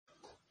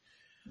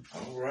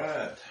All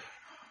right.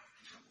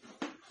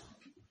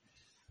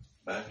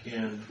 Back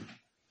in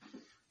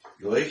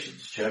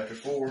Galatians chapter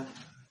 4.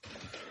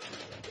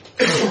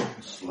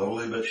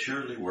 Slowly but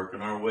surely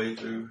working our way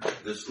through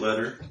this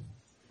letter.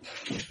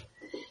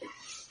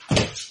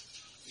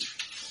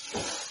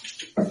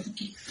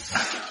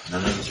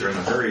 None of us are in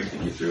a hurry to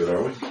get through it,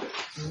 are we?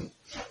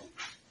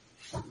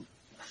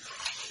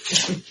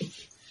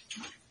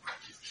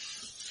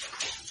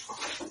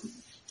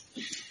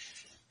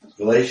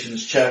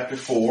 Galatians chapter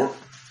 4.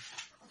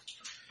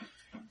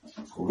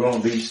 We're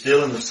going to be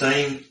still in the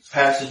same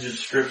passage of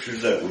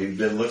scriptures that we've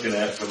been looking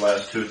at for the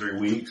last 2 or 3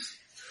 weeks.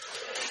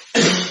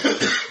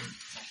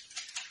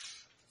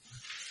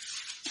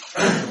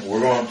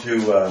 We're going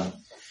to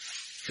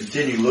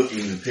continue looking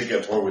and pick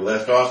up where we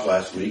left off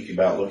last week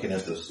about looking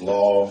at this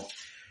law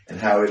and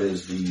how it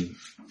is the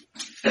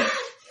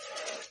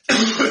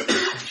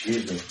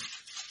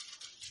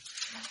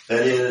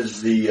that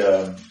is the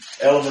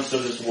elements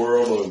of this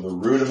world, or the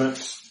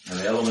rudiments and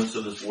the elements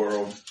of this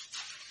world,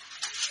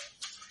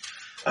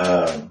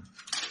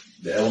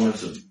 the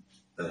elements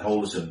that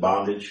hold us in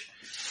bondage.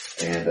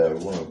 And we're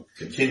going to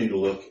continue to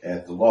look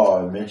at the law.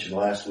 I mentioned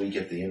last week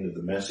at the end of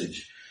the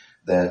message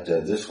that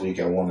this week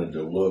I wanted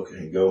to look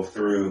and go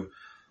through,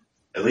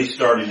 at least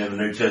starting in the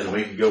New Testament.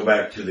 We could go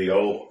back to the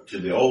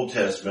Old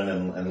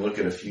Testament and look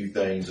at a few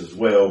things as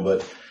well,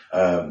 but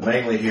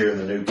mainly here in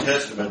the New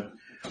Testament,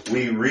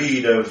 we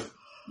read of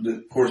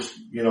course,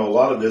 a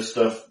lot of this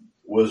stuff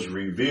was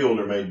revealed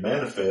or made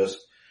manifest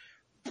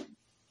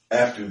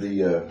after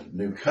the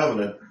new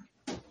covenant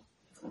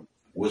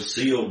was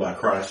sealed by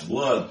Christ's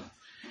blood.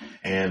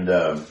 And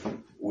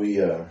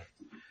we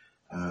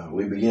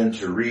begin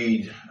to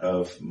read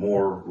of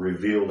more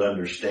revealed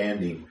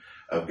understanding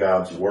of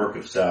God's work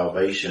of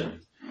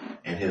salvation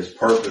and His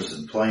purpose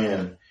and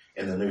plan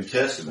in the New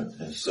Testament.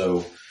 And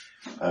so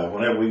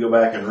whenever we go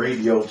back and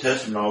read the Old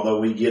Testament, although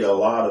we get a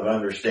lot of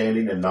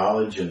understanding and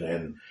knowledge,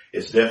 and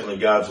it's definitely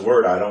God's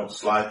Word, I don't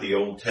slight the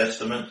Old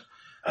Testament.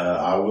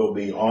 I will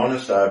be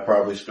honest, I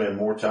probably spend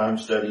more time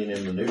studying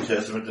in the New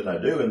Testament than I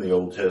do in the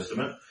Old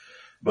Testament.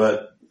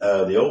 But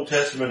the Old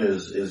Testament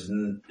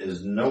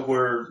is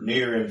nowhere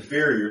near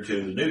inferior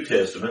to the New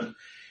Testament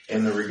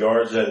in the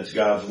regards that it's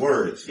God's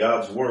Word. It's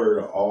God's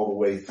Word all the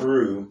way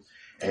through,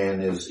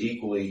 and is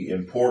equally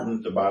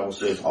important. The Bible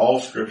says all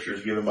Scripture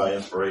is given by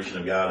inspiration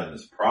of God and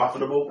is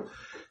profitable.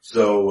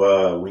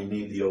 So we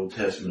need the Old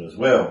Testament as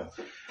well.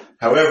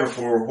 However,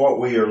 for what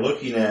we are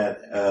looking at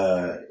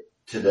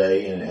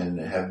today and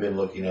have been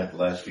looking at the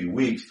last few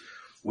weeks,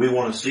 we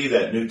want to see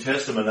that New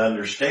Testament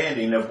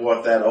understanding of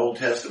what that Old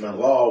Testament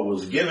law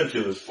was given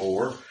to us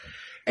for,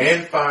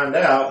 and find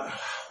out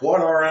what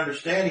our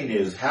understanding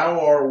is.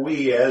 How are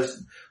we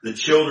as the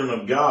children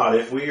of God,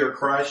 if we are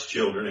Christ's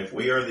children, if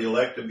we are the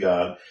elect of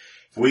God,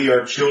 if we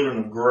are children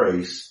of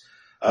grace,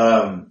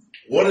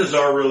 what is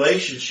our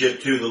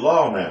relationship to the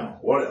law now?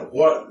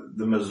 What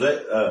the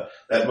Mosaic,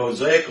 that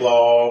Mosaic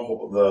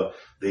law,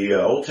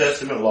 the Old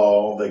Testament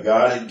law that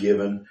God had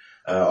given,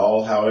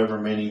 however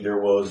many there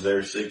was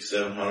there, 600,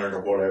 700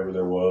 or whatever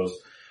there was.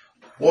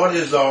 What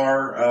is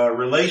our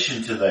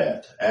relation to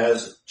that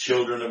as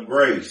children of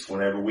grace?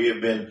 Whenever we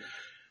have been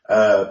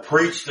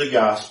preached the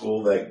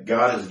gospel that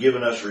God has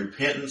given us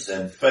repentance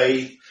and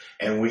faith,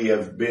 and we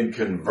have been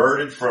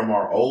converted from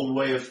our old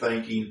way of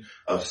thinking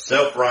of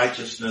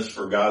self-righteousness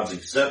for God's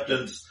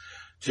acceptance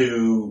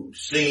to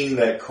seeing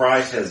that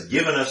Christ has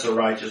given us a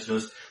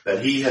righteousness,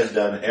 that He has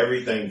done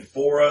everything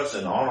for us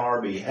and on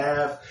our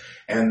behalf,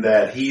 and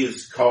that He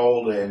has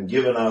called and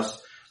given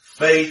us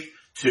faith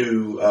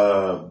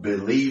to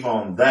believe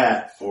on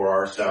that for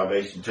our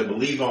salvation, to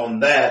believe on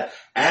that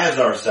as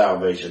our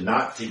salvation,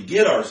 not to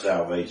get our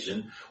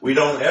salvation. We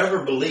don't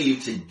ever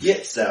believe to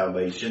get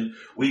salvation.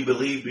 We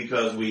believe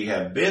because we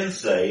have been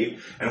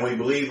saved, and we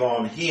believe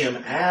on Him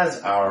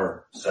as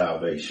our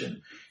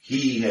salvation.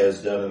 He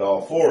has done it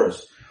all for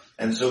us.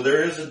 And so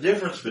there is a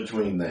difference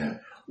between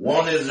that.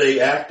 One is an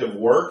act of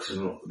works,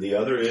 and the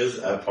other is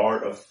a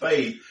part of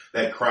faith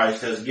that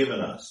Christ has given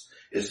us,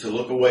 is to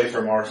look away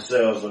from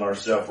ourselves and our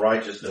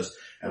self-righteousness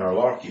and our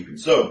law-keeping.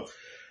 So,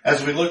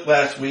 as we looked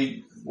last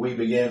week, we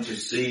began to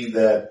see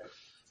that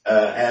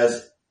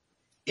as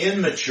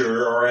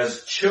immature or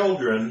as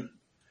children,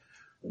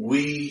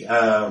 we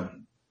have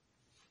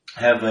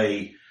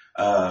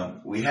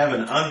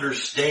an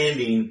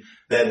understanding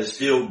that is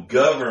still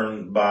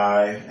governed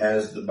by,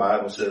 as the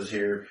Bible says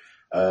here,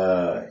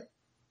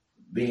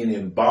 being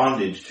in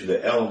bondage to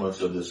the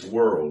elements of this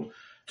world,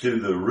 to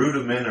the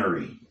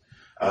rudimentary,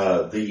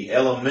 the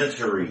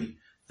elementary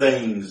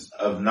things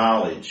of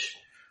knowledge.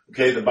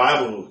 Okay, the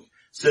Bible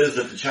says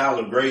that the child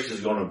of grace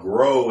is going to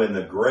grow in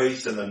the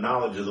grace and the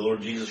knowledge of the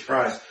Lord Jesus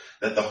Christ,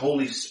 that the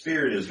Holy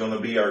Spirit is going to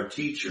be our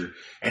teacher,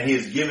 and He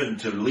is given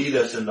to lead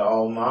us into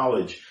all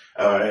knowledge,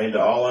 into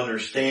all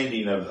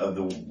understanding of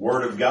the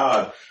Word of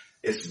God.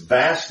 Its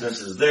vastness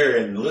is there,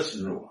 and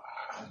listen,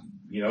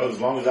 as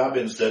long as I've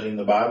been studying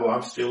the Bible,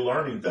 I'm still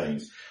learning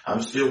things.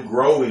 I'm still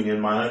growing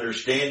in my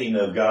understanding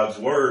of God's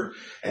Word,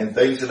 and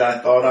things that I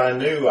thought I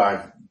knew,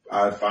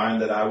 I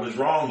find that I was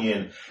wrong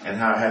in, and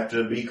how I have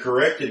to be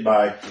corrected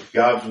by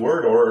God's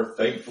Word, or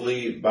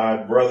thankfully by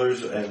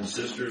brothers and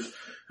sisters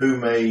who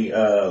may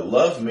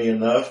love me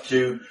enough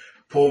to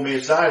pull me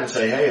aside and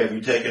say, hey, have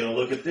you taken a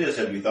look at this?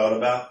 Have you thought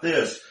about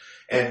this?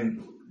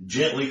 And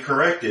gently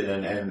corrected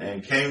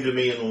and came to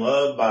me in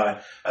love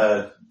by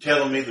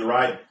telling me the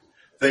right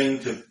thing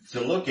to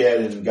look at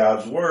in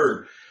God's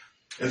Word.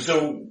 And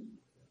so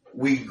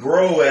we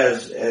grow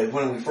as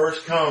when we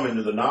first come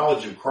into the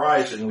knowledge of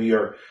Christ, and we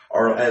are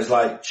as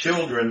like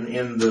children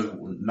in the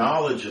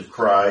knowledge of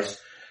Christ.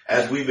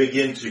 As we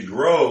begin to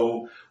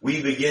grow,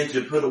 we begin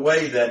to put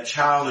away that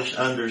childish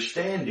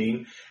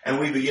understanding, and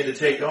we begin to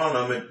take on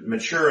a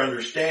mature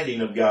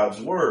understanding of God's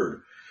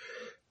Word.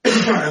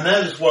 And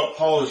that is what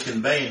Paul is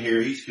conveying here.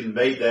 He's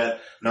conveyed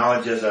that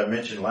knowledge, as I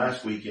mentioned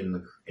last week,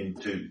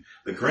 into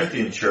the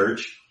Corinthian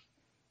church,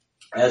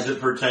 as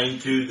it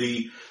pertained to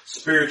the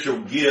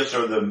spiritual gifts,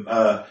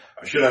 or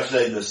should I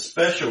say the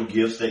special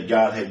gifts that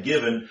God had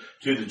given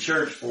to the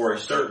church for a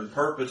certain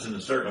purpose and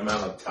a certain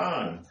amount of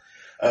time,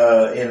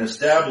 in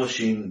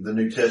establishing the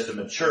New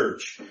Testament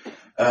church.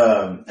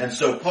 And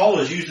so Paul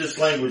has used this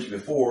language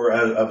before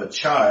of a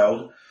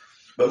child.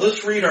 But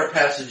let's read our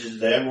passages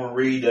today. I'm going to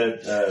read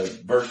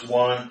verse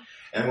 1,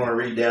 and I'm going to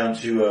read down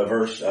to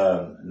verse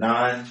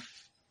 9.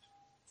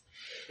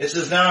 It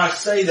says, now I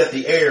say that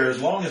the heir,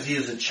 as long as he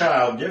is a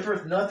child,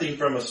 differeth nothing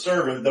from a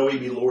servant, though he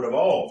be Lord of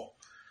all,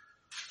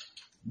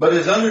 but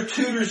is under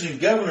tutors and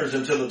governors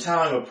until the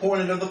time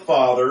appointed of the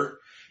Father.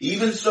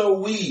 Even so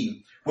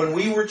we, when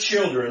we were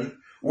children,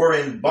 were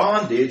in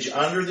bondage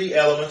under the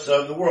elements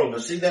of the world. Now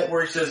see that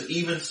where he says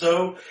even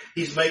so?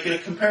 He's making a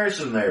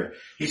comparison there.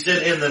 He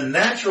said in the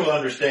natural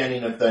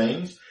understanding of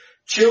things,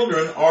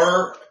 children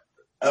are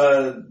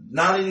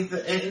not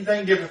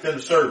anything different than a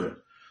servant.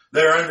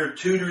 They're under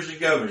tutors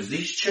and governors.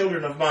 These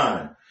children of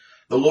mine,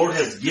 the Lord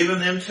has given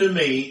them to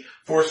me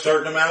for a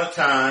certain amount of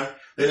time.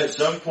 Then at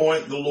some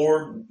point the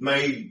Lord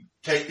may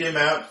take them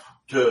out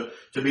to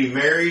be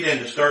married and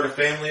to start a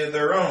family of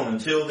their own.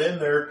 Until then,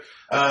 they're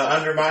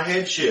under my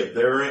headship.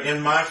 They're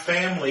in my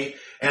family,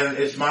 and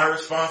it's my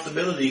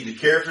responsibility to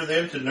care for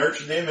them, to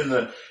nurture them,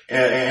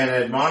 and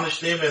admonish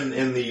them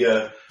in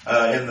the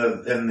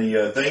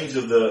things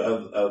of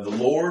the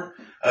Lord.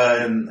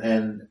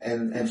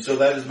 And so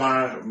that is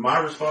my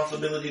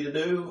responsibility to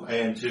do,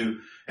 and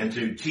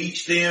to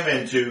teach them,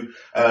 and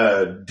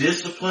to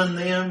discipline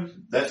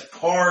them. That's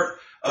part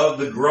of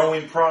the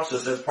growing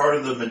process. That's part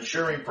of the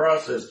maturing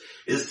process,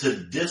 is to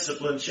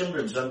discipline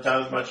children.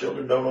 Sometimes my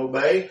children don't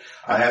obey.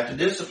 I have to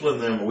discipline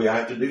them. We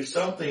have to do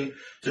something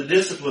to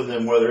discipline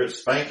them, whether it's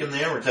spanking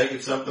them or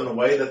taking something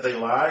away that they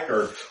like,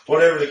 or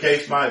whatever the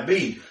case might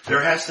be.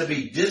 There has to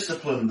be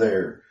discipline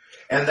there.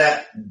 And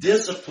that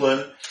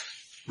discipline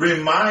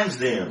reminds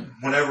them.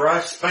 Whenever I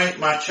spank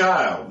my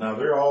child, now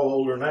they're all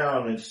older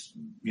now, and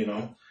we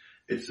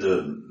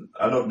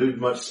don't do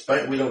much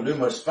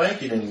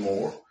spanking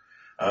anymore.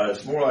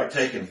 It's more like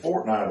taking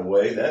Fortnite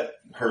away. That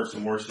hurts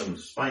them worse than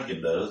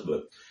spanking does.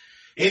 But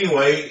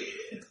anyway,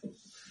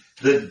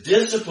 the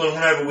discipline,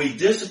 whenever we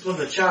discipline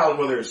the child,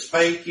 whether it's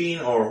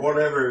spanking or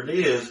whatever it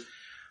is,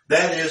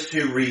 that is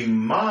to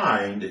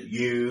remind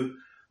you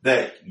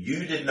that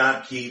you did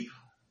not keep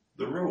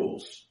the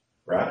rules,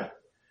 right?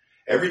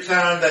 Every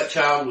time that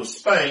child was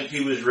spanked,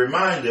 he was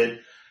reminded,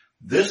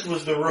 this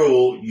was the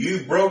rule.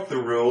 You broke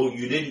the rule.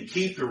 You didn't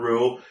keep the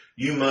rule.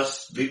 You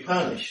must be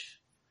punished.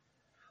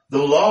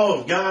 The law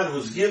of God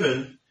was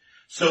given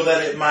so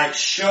that it might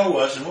show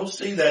us, and we'll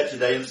see that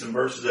today in some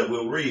verses that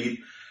we'll read.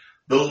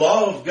 The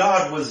law of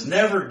God was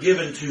never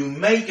given to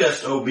make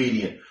us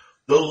obedient.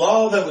 The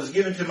law that was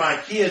given to my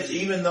kids,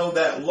 even though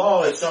that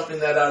law is something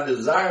that I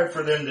desired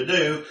for them to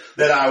do,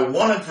 that I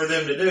wanted for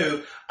them to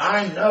do,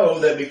 I know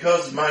that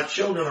because my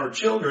children are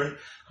children,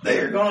 they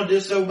are going to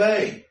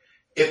disobey.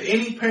 If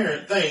any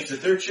parent thinks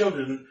that their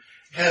children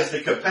has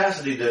the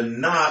capacity to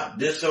not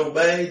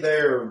disobey,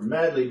 they're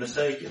madly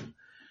mistaken.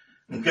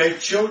 Okay,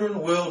 children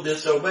will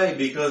disobey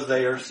because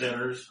they are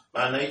sinners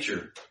by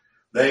nature.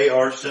 They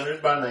are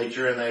sinners by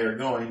nature, and they are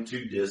going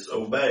to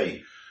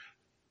disobey.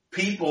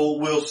 People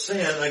will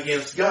sin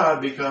against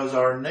God because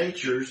our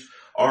natures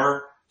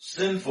are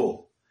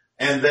sinful,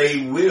 and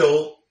they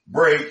will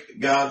break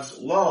God's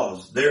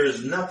laws. There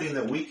is nothing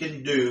that we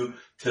can do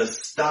to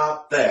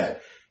stop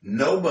that.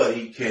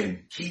 Nobody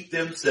can keep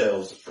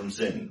themselves from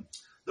sinning.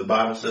 The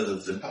Bible says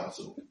it's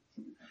impossible.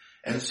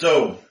 And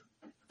so,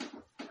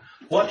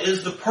 what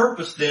is the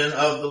purpose then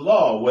of the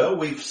law? Well,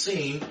 we've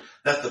seen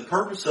that the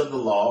purpose of the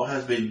law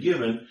has been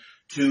given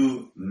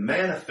to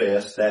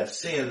manifest that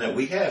sin that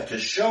we have, to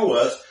show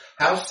us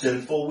how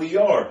sinful we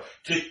are,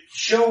 to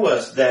show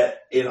us that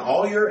in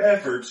all your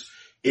efforts,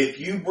 if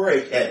you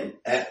break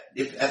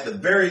if at the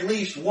very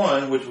least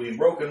one, which we've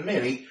broken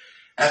many,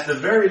 at the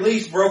very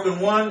least broken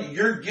one,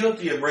 you're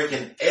guilty of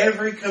breaking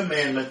every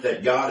commandment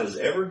that God has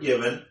ever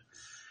given,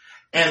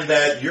 and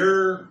that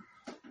your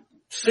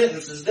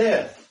sentence is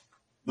death.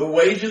 The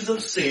wages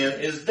of sin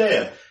is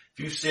death.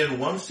 If you sin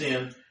one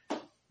sin,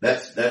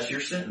 that's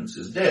your sentence,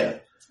 is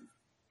death.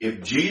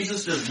 If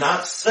Jesus does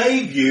not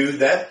save you,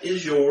 that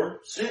is your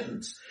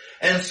sentence.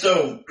 And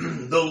so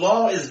the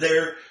law is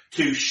there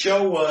to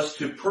show us,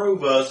 to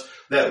prove us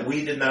that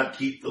we did not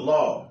keep the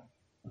law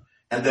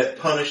and that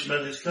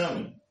punishment is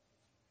coming.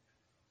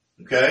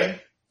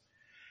 Okay?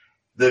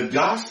 The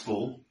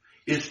gospel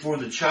is for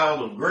the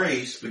child of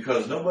grace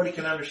because nobody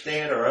can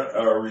understand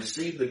or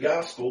receive the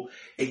gospel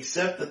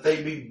except that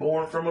they be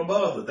born from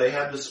above, that they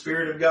have the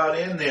Spirit of God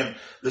in them,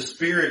 the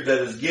Spirit that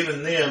has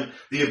given them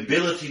the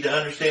ability to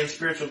understand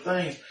spiritual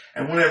things.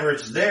 And whenever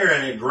it's there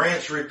and it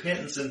grants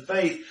repentance and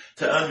faith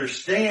to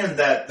understand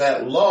that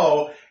that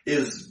law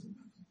is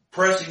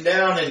pressing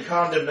down in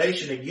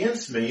condemnation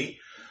against me,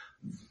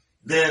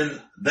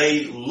 then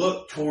they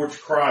look towards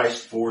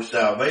Christ for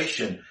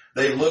salvation.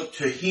 They look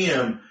to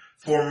Him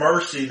for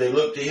mercy. They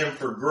look to Him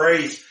for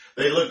grace.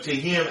 They look to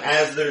Him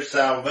as their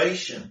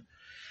salvation.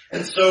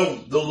 And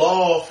so the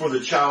law for the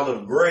child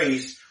of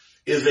grace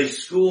is a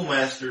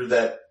schoolmaster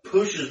that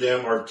pushes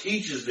them or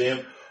teaches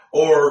them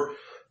or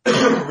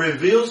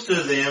reveals to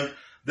them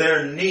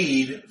their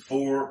need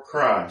for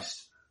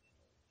Christ.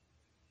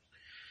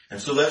 And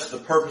so that's the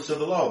purpose of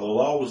the law. The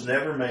law was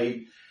never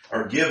made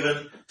or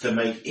given to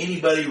make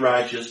anybody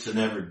righteous, to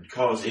never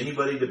cause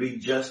anybody to be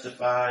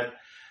justified.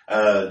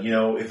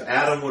 If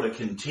Adam would have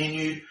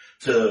continued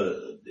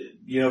to,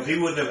 if he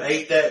wouldn't have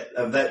ate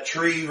that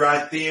tree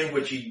right then,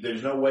 which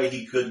there's no way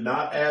he could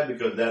not have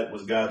because that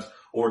was God's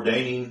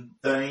ordaining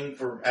thing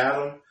for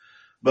Adam.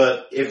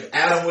 But if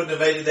Adam wouldn't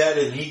have ate that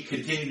and he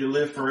continued to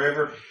live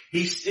forever,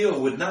 he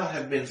still would not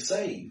have been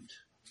saved.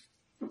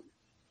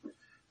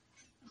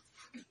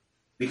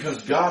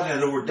 Because God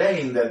had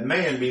ordained that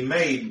man be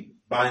made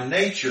by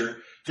nature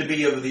to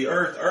be of the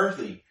earth,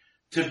 earthy,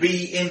 to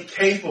be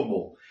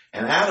incapable.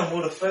 And Adam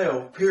would have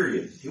failed,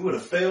 period. He would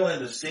have failed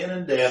into sin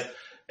and death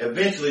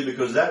eventually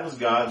because that was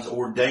God's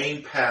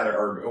ordained pattern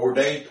or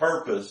ordained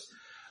purpose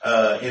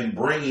in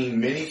bringing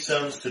many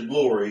sons to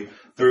glory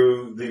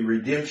through the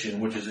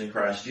redemption which is in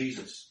Christ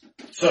Jesus.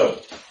 So,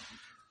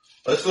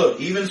 let's look.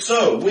 Even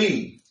so,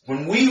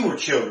 when we were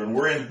children,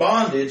 were in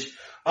bondage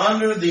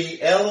under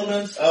the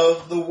elements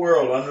of the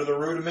world, under the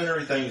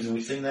rudimentary things. And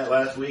we seen that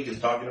last week is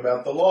talking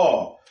about the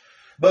law.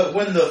 But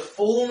when the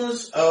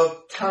fullness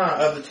of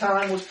the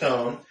time was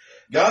come,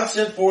 God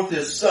sent forth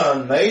His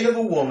Son, made of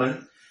a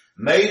woman,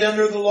 made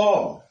under the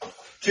law,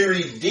 to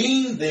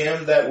redeem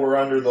them that were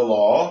under the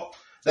law,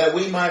 that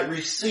we might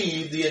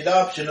receive the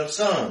adoption of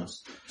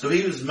sons. So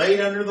He was made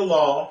under the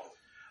law.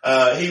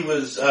 He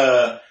was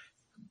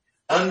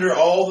under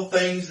all the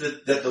things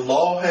that the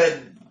law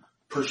had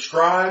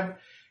prescribed,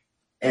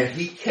 and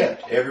He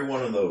kept every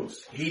one of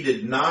those. He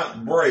did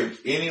not break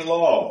any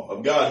law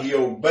of God. He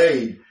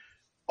obeyed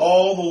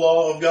all the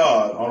law of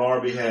God on our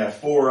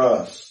behalf for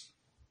us,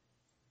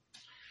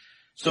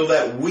 so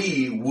that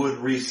we would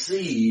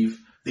receive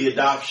the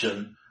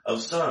adoption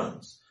of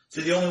sons.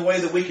 See, the only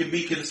way that we can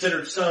be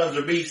considered sons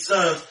or be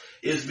sons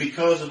is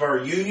because of our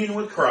union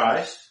with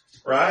Christ,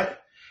 right?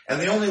 And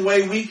the only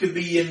way we could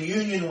be in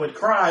union with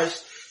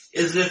Christ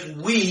is if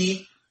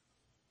we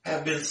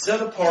have been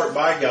set apart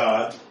by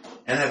God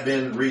and have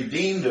been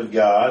redeemed of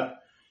God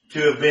to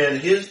have been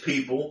His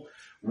people.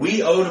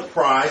 We owed a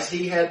price.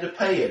 He had to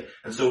pay it.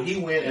 And so He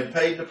went and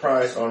paid the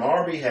price on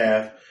our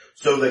behalf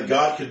so that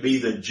God could be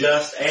the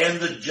just and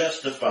the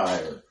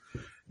justifier.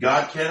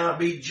 God cannot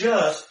be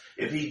just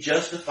if He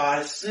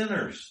justifies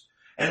sinners.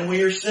 And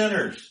we are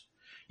sinners.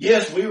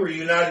 Yes, we were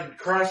united to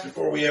Christ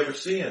before we ever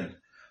sinned.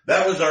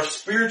 That was our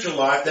spiritual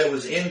life that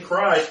was in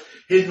Christ,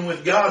 hidden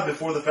with God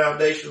before the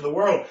foundation of the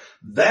world.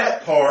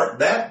 That part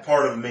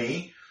of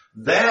me,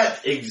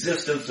 that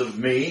existence of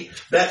me,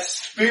 that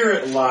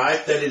spirit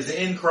life that is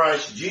in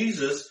Christ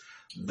Jesus,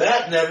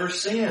 that never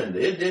sinned.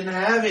 It didn't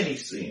have any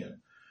sin.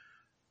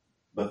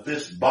 But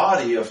this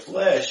body of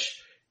flesh,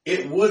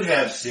 it would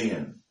have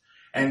sinned.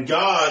 And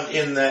God,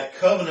 in that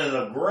covenant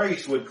of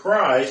grace with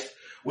Christ,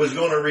 was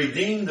going to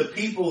redeem the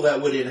people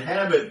that would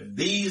inhabit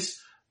these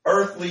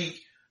earthly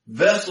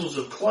vessels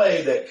of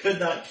clay that could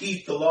not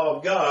keep the law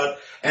of God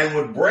and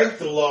would break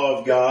the law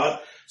of God.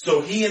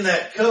 So He in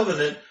that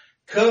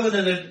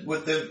covenanted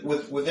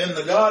within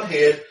the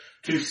Godhead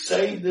to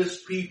save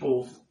this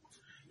people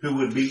who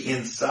would be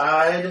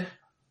inside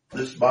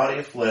this body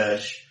of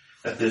flesh,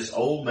 that this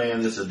old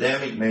man, this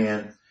Adamic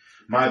man,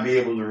 might be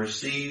able to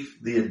receive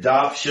the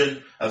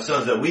adoption of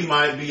sons, that we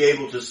might be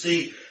able to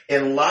see,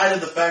 in light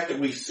of the fact that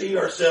we see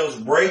ourselves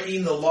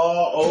breaking the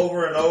law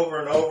over and over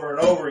and over and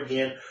over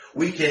again,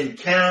 we can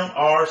count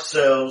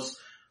ourselves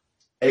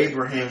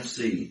Abraham's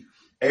seed,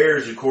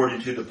 heirs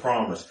according to the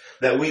promise,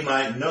 that we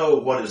might know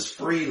what is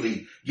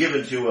freely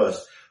given to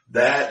us.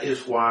 That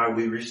is why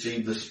we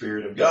receive the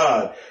Spirit of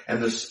God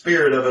and the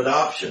Spirit of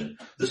adoption.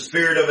 The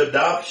Spirit of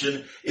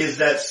adoption is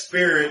that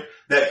Spirit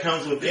that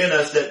comes within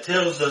us that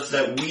tells us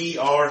that we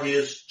are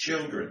His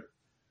children.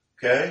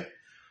 Okay?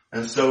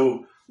 And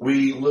so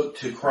we look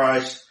to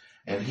Christ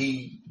and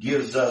He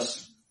gives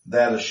us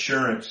that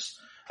assurance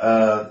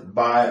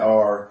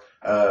by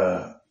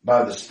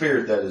the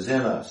Spirit that is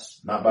in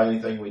us, not by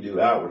anything we do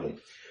outwardly.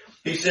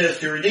 He says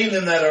to redeem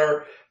them that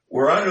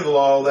were under the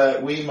law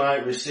that we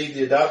might receive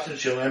the adoption of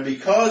children. And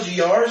because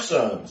ye are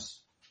sons,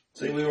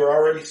 see, we were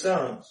already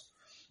sons,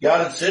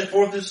 God had sent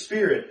forth the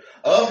Spirit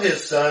of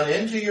His Son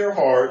into your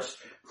hearts,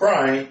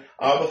 crying,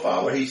 Abba,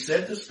 Father. He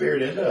sent the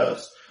Spirit into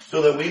us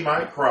so that we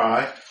might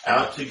cry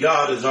out to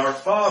God as our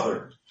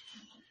Father.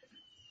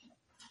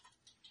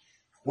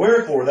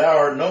 Wherefore thou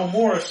art no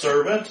more a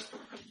servant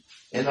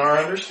in our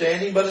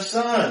understanding, but a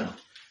son.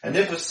 And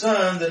if a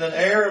son, then an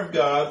heir of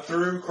God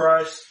through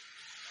Christ.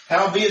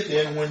 Howbeit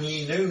then, when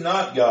ye knew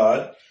not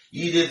God,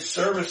 ye did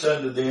service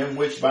unto them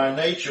which by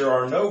nature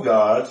are no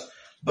gods.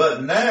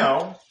 But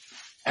now,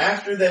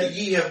 after that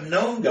ye have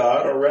known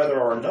God, or rather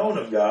are known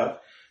of God,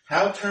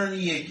 how turn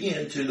ye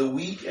again to the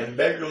weak and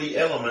beggarly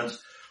elements,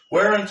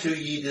 whereunto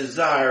ye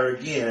desire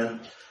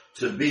again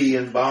to be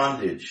in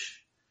bondage?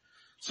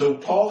 So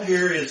Paul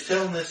here is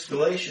telling this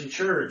Galatian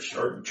church,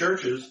 or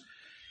churches,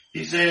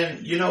 he's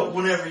saying,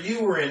 whenever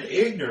you were in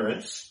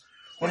ignorance,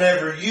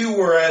 whenever you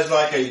were as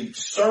like a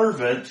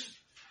servant,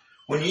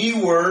 when ye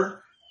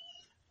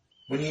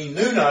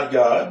knew not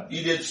God,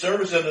 ye did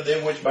service unto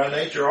them which by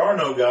nature are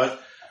no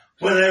gods.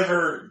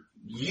 Whenever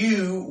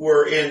you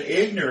were in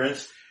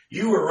ignorance,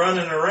 you were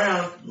running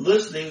around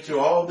listening to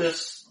all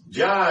this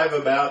jive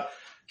about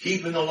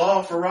keeping the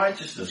law for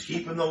righteousness,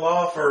 keeping the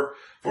law for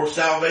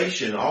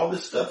salvation, all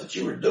this stuff that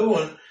you were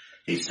doing.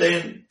 He's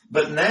saying,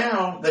 but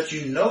now that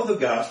you know the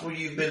gospel,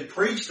 you've been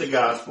preached the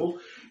gospel,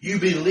 you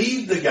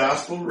believe the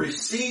gospel,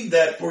 received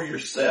that for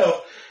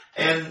yourself,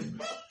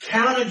 and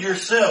counted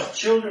yourself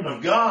children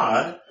of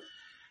God,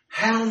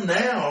 how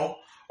now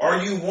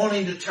are you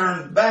wanting to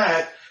turn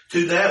back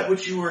to that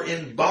which you were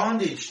in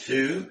bondage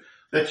to,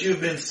 that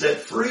you've been set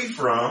free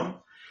from?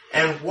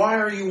 And why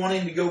are you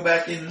wanting to go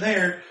back in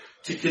there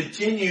to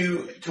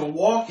continue to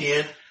walk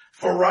in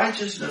for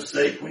righteousness'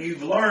 sake when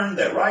you've learned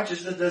that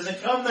righteousness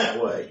doesn't come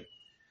that way?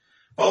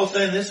 Paul's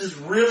saying this is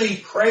really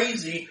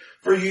crazy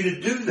for you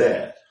to do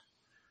that.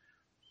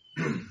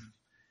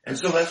 And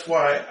so that's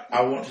why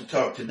I want to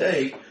talk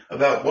today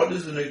about what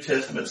does the New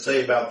Testament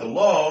say about the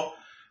law,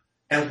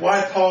 and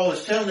why Paul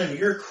is telling them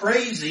you're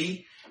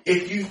crazy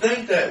if you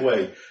think that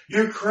way.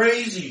 You're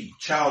crazy,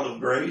 child of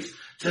grace,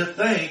 to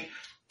think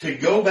to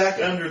go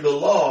back under the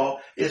law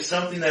is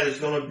something that is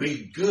going to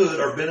be good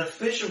or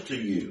beneficial to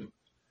you.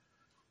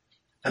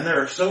 And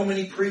there are so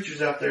many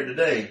preachers out there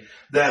today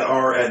that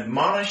are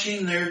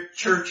admonishing their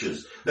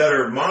churches, that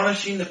are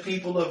admonishing the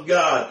people of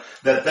God,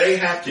 that they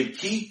have to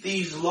keep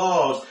these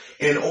laws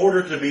in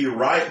order to be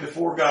right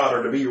before God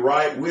or to be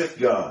right with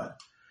God.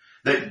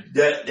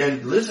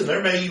 And listen,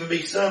 there may even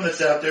be some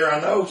that's out there,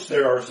 I know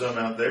there are some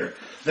out there,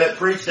 that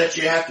preach that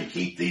you have to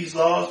keep these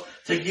laws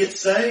to get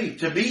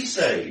saved, to be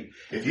saved.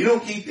 If you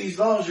don't keep these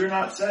laws, you're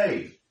not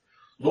saved.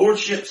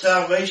 Lordship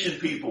salvation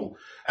people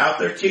out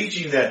there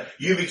teaching that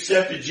you've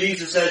accepted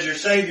Jesus as your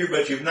Savior,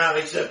 but you've not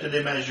accepted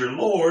Him as your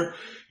Lord.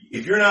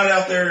 If you're not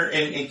out there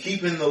and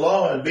keeping the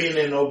law and being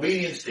in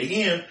obedience to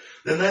Him,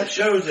 then that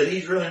shows that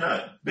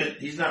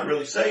He's not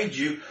really saved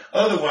you.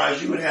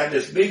 Otherwise, you would have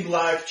this big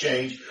life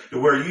change to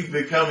where you're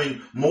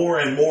becoming more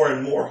and more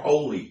and more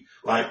holy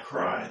like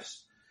Christ.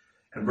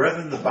 And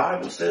brethren, the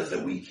Bible says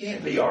that we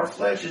can't be. Our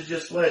flesh is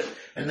just flesh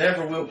and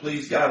never will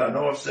please God. I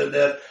know I've said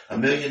that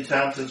 1,000,000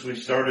 times since we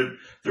started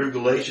through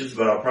Galatians,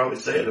 but I'll probably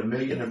say it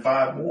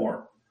 1,000,005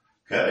 more.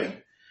 Okay?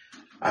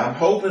 I'm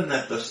hoping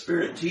that the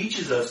Spirit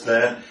teaches us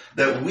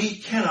that we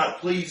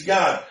cannot please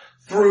God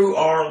through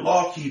our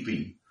law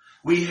keeping.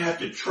 We have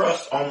to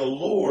trust on the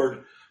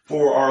Lord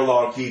for our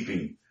law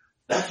keeping.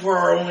 That's where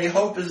our only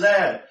hope is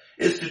at.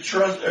 Is to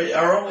trust.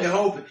 Our only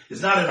hope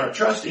is not in our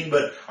trusting,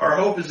 but our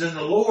hope is in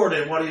the Lord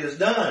and what He has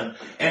done.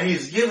 And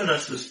He's given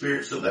us the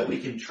Spirit so that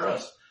we can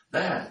trust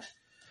that.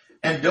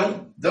 And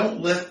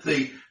don't let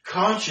the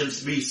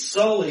conscience be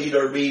sullied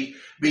or be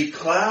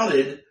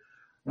clouded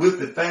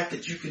with the fact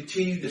that you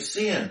continue to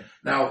sin.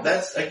 Now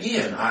that's,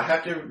 again, I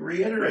have to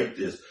reiterate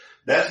this.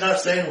 That's not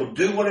saying, well,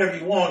 do whatever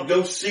you want,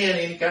 go sin,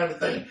 any kind of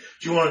thing that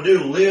you want to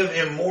do, live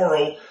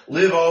immoral,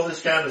 live all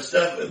this kind of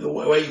stuff the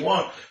way you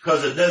want,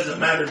 because it doesn't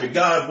matter to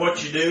God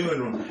what you do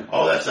and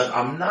all that stuff.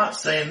 I'm not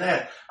saying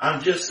that.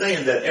 I'm just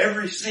saying that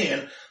every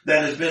sin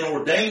that has been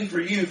ordained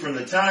for you from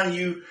the time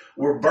you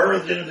were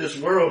birthed into this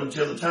world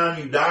until the time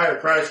you die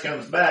or Christ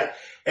comes back,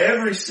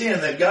 every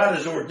sin that God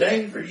has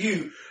ordained for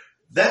you,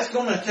 that's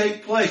going to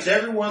take place.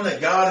 Everyone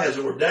that God has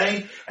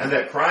ordained and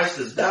that Christ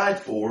has died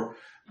for,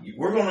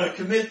 we're going to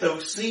commit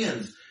those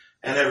sins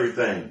and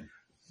everything.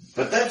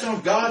 But that's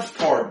on God's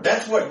part.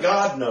 That's what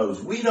God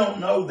knows. We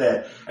don't know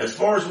that. As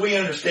far as we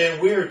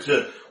understand, we're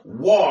to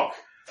walk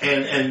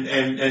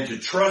and to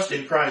trust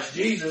in Christ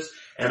Jesus.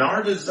 And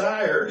our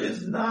desire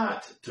is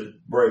not to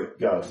break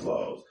God's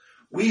laws.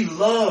 We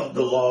love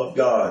the law of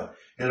God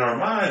in our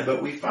mind,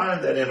 but we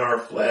find that in our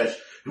flesh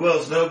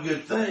dwells no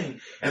good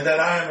thing, and that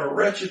I am a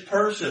wretched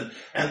person,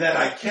 and that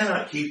I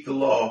cannot keep the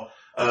law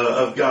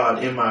of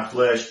God in my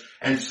flesh,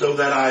 and so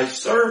that I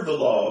serve the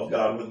law of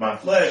God with my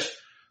flesh,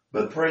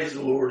 but praise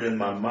the Lord, in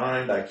my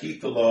mind I keep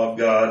the law of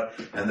God,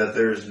 and that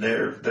there is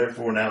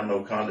therefore now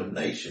no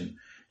condemnation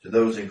to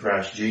those in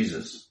Christ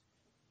Jesus.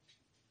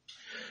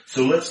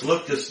 So let's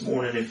look this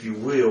morning, if you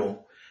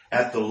will,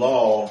 at the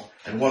law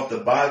and what the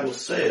Bible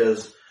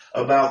says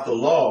about the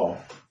law.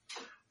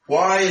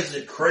 Why is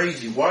it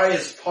crazy? Why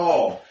is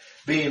Paul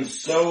being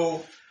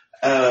so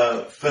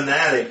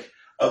fanatic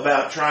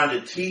about trying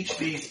to teach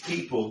these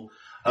people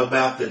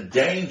about the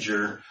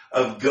danger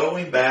of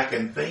going back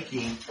and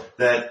thinking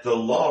that the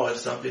law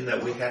is something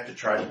that we have to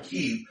try to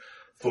keep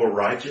for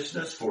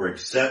righteousness, for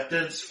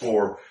acceptance,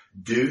 for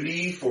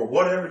duty, for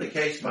whatever the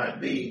case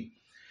might be?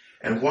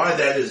 And why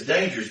that is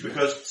dangerous?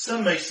 Because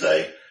some may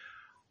say,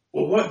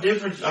 well, what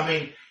difference? I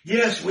mean,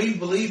 yes, we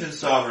believe in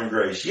sovereign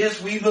grace. Yes,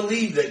 we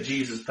believe that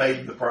Jesus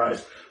paid the price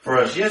for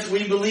us. Yes,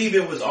 we believe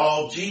it was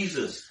all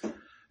Jesus.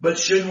 But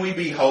shouldn't we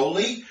be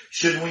holy?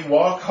 Shouldn't we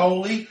walk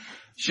holy?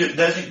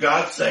 Doesn't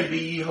God say, be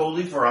ye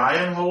holy, for I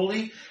am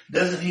holy?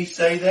 Doesn't he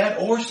say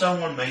that? Or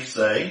someone may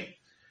say,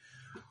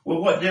 well,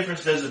 what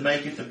difference does it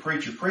make if the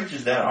preacher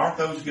preaches that? Aren't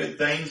those good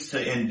things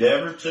to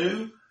endeavor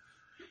to?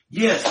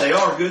 Yes, they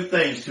are good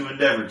things to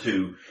endeavor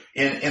to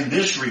in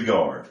this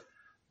regard.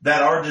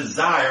 That our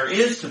desire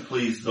is to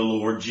please the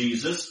Lord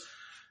Jesus.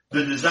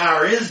 The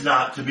desire is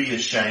not to be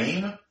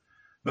ashamed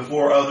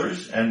before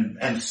others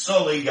and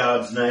sully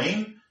God's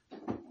name.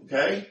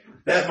 Okay?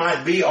 That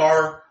might be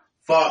our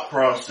thought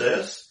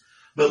process.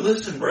 But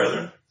listen,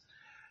 brethren,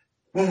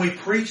 when we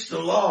preach the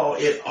law,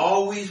 it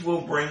always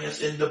will bring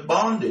us into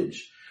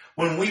bondage.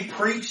 When we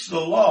preach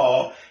the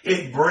law,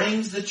 it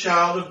brings the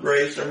child of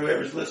grace, or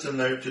whoever's listening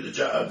there to the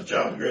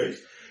child of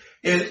grace,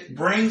 it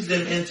brings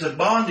them into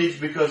bondage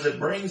because it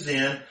brings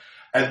in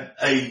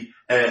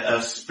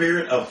a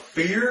spirit of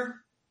fear,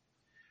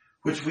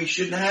 which we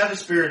shouldn't have a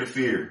spirit of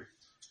fear.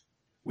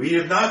 We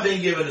have not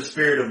been given a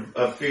spirit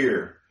of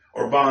fear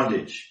or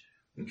bondage.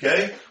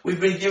 Okay?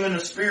 We've been given a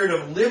spirit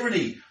of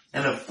liberty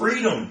and of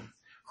freedom.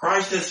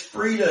 Christ has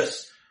freed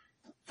us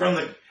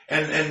from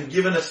and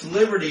given us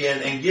liberty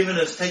and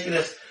taken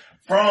us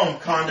from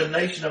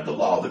condemnation of the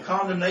law. The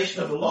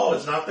condemnation of the law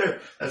is not there.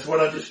 That's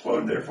what I just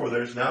quoted. Therefore,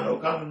 there's now no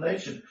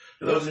condemnation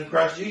to those in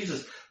Christ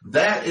Jesus.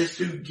 That is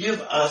to give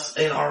us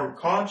in our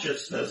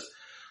consciousness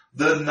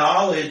the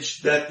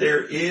knowledge that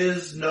there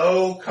is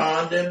no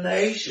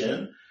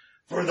condemnation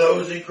for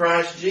those in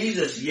Christ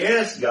Jesus.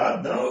 Yes,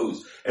 God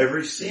knows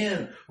every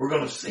sin we're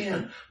going to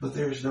sin, but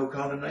there's no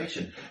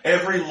condemnation.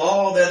 Every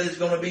law that is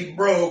going to be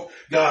broke,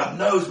 God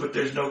knows, but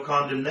there's no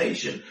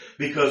condemnation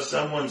because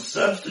someone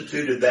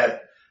substituted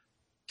that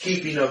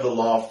keeping of the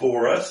law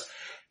for us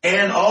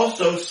and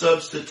also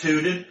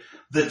substituted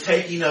the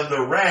taking of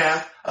the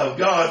wrath of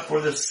God for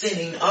the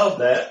sinning of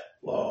that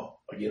law,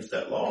 against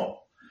that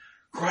law.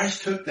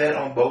 Christ took that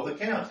on both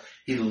accounts.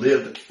 He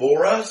lived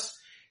for us.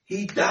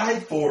 He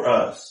died for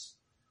us.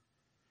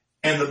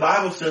 And the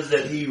Bible says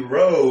that he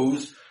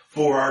rose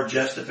for our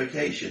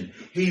justification.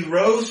 He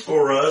rose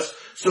for us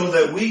so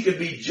that we could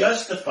be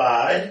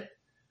justified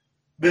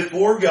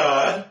before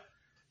God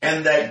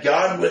and that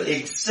God would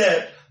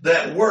accept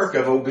that work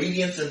of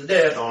obedience and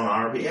death on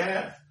our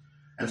behalf.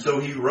 And so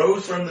he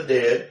rose from the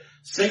dead,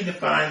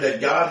 signifying that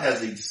God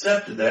has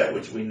accepted that,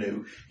 which we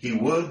knew he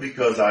would,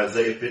 because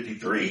Isaiah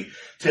 53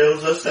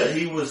 tells us that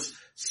he was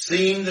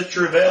seeing the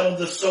travail of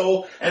the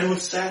soul and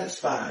was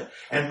satisfied.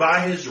 And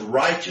by his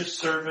righteous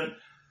servant,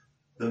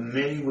 the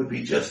many would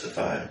be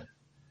justified.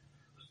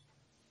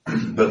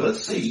 But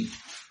let's see.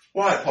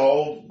 Why,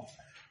 Paul?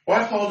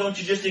 Why, Paul, don't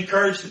you just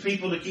encourage the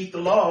people to keep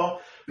the law?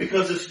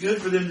 Because it's good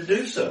for them to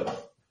do so.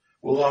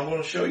 Well, I'm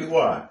going to show you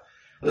why.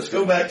 Let's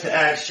go back to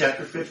Acts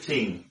chapter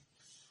 15.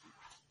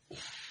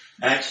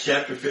 Acts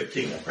chapter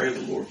 15. I pray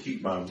the Lord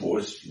keep my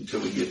voice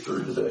until we get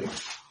through today.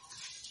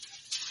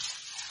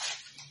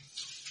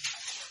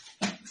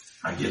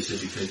 I guess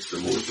if he takes the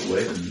voice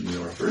away, then we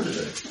are through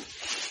today.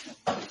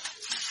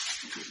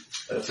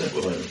 That's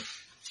simple.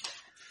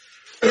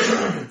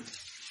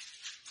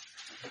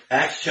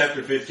 Acts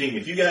chapter 15.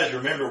 If you guys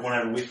remember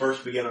whenever we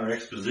first began our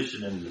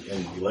exposition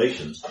in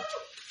Galatians,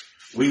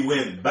 we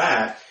went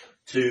back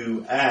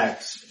to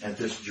Acts at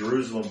this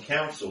Jerusalem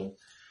council,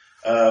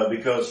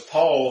 because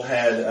Paul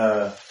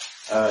had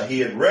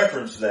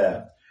referenced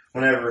that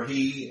whenever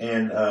he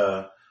and,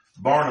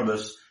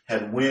 Barnabas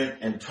had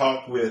went and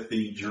talked with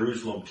the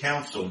Jerusalem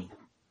council.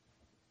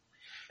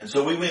 And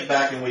so we went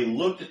back and we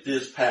looked at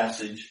this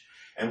passage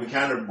and we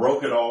kind of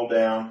broke it all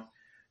down,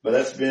 but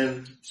that's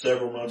been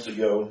several months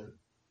ago.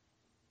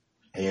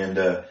 And,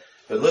 but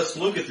let's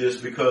look at this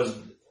because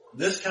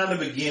this kind of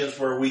begins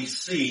where we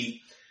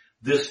see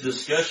this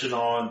discussion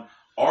on,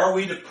 are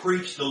we to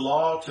preach the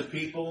law to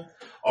people?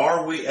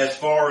 Are we, as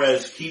far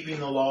as keeping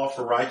the law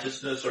for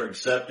righteousness or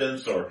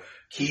acceptance or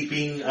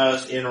keeping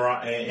us in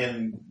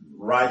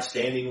right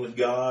standing with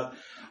God?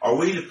 Are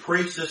we to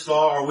preach this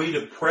law? Are we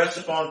to press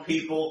upon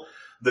people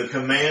the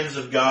commands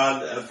of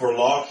God for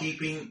law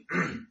keeping?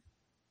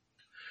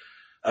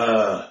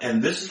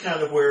 And this is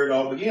kind of where it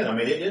all began. I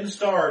mean, it didn't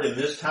start in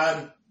this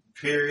time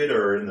period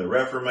or in the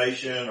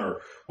Reformation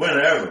or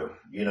whenever,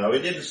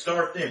 it didn't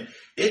start then.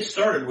 It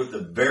started with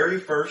the very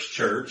first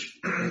church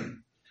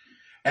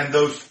and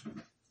those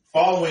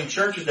following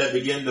churches that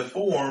began to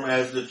form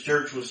as the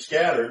church was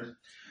scattered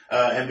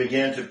and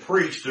began to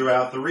preach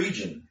throughout the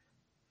region.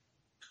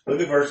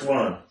 Look at verse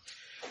 1.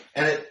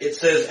 And it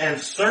says,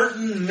 and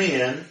certain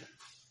men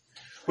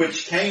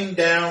which came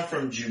down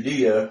from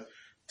Judea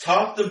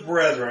taught the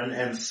brethren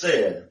and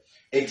said,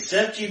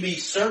 except ye be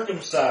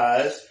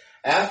circumcised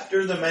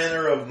after the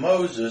manner of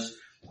Moses,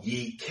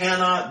 ye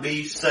cannot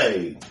be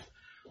saved.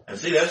 And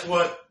see, that's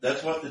what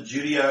the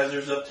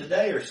Judaizers of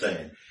today are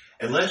saying.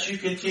 Unless you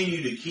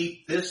continue to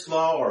keep this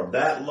law or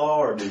that law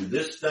or do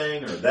this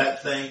thing or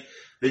that thing,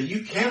 then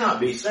you cannot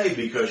be saved,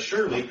 because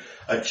surely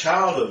a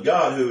child of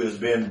God who has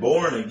been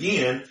born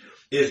again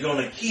is going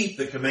to keep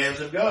the commands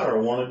of God, or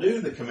want to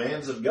do the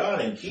commands of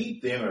God and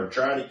keep them, or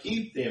try to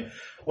keep them,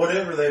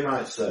 whatever they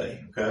might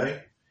say,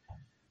 okay?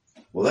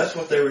 Well, that's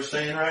what they were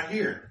saying right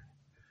here.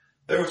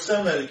 There were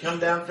some that had come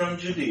down from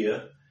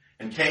Judea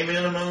and came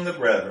in among the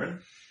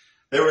brethren.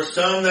 There were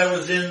some that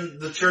was in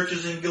the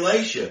churches in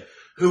Galatia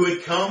who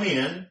had come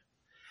in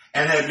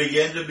and had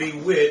begun to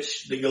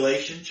bewitch the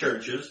Galatian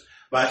churches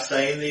by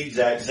saying the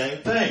exact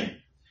same thing.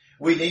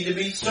 We need to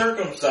be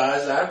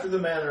circumcised after the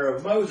manner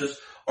of Moses,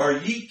 or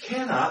ye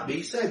cannot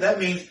be saved. That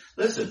means,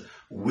 listen,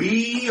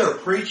 we are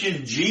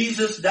preaching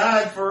Jesus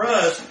died for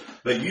us,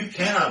 but you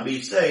cannot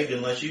be saved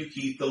unless you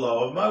keep the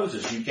law of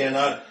Moses. You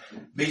cannot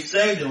be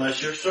saved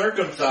unless you're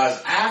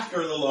circumcised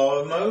after the law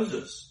of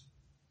Moses.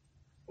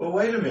 Well,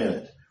 wait a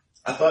minute.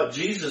 I thought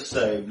Jesus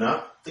saved,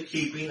 not the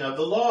keeping of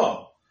the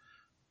law.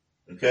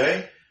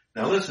 Okay?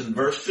 Now listen,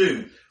 verse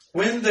 2.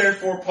 When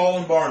therefore Paul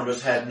and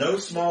Barnabas had no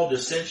small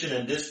dissension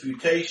and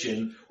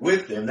disputation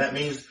with them, that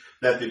means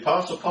that the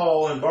apostle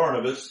Paul and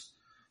Barnabas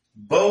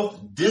both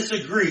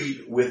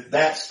disagreed with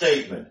that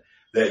statement,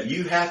 that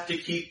you have to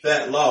keep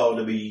that law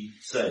to be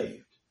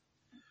saved.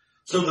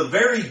 So the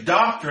very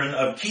doctrine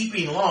of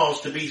keeping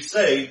laws to be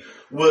saved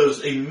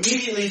was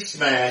immediately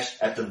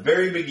smashed at the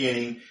very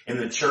beginning in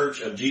the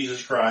church of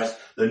Jesus Christ,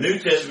 the New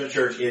Testament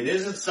church. It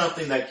isn't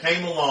something that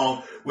came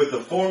along with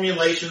the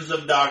formulations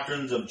of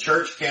doctrines of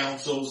church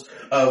councils,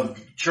 of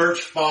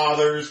church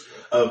fathers,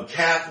 of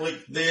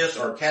Catholic this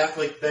or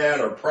Catholic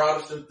that, or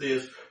Protestant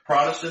this,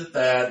 Protestant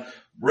that,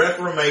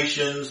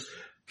 reformations,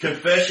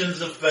 confessions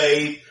of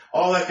faith,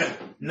 all that kind of...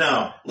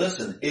 No,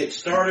 listen, it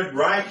started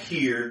right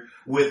here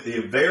with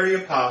the very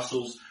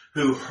apostles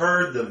who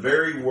heard the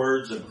very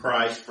words of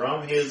Christ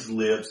from his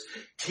lips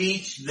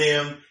teach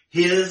them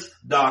his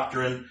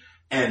doctrine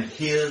and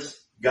his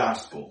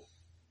gospel.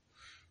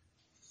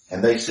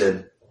 And they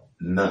said,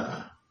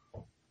 nah,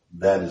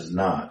 that is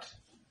not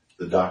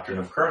the doctrine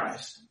of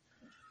Christ.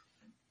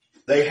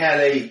 They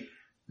had a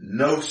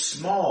no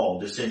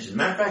small dissension.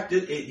 Matter of fact,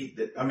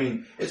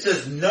 it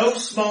says no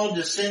small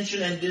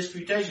dissension and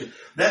disputation.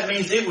 That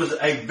means it was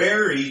a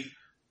very,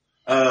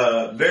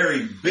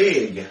 very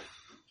big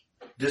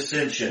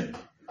dissension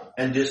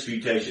and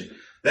disputation.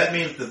 That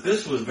means that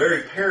this was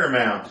very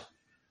paramount,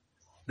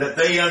 that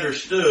they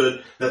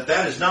understood that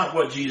that is not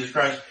what Jesus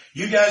Christ...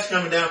 You guys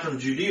coming down from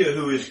Judea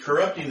who is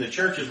corrupting the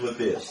churches with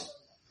this.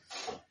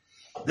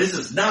 This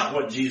is not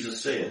what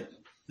Jesus said.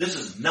 This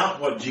is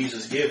not what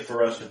Jesus gave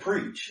for us to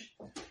preach.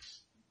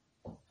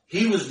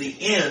 He was the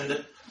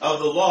end of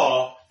the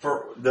law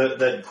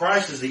that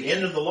Christ is the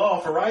end of the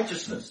law for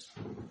righteousness.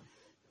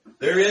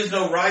 There is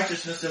no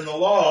righteousness in the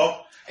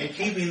law and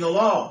keeping the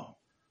law.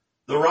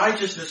 The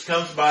righteousness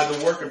comes by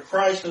the work of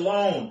Christ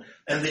alone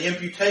and the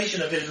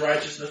imputation of his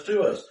righteousness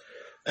to us.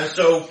 And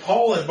so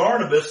Paul and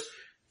Barnabas,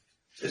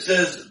 it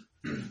says,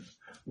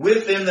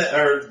 with them that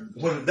are,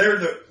 when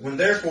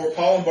therefore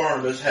Paul and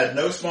Barnabas had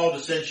no small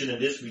dissension and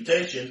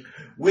disputation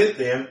with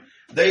them,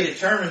 they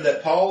determined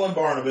that Paul and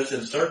Barnabas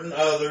and certain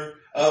other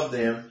of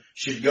them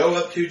should go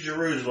up to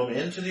Jerusalem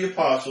unto the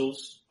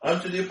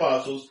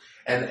apostles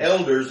and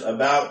elders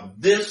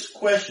about this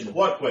question.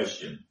 What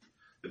question?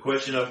 The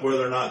question of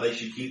whether or not they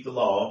should keep the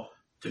law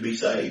to be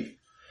saved.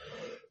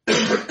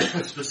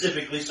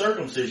 Specifically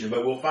circumcision,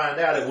 but we'll find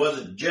out it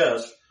wasn't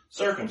just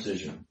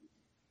circumcision.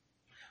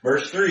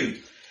 Verse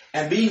 3,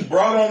 and being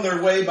brought on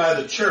their way by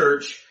the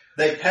church,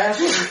 they passed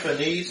through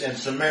Phoenicia and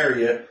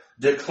Samaria,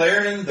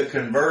 declaring the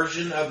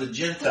conversion of the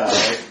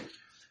Gentiles,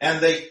 and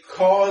they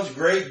caused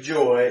great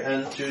joy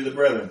unto the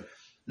brethren.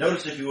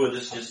 Notice, if you would,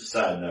 this is just a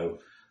side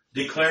note,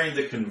 declaring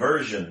the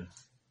conversion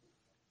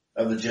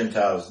of the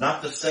Gentiles,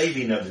 not the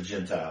saving of the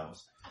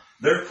Gentiles.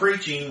 Their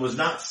preaching was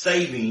not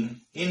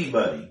saving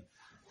anybody.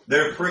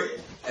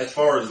 As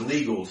far as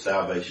legal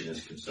salvation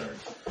is concerned.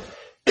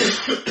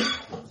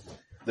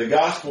 The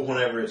gospel,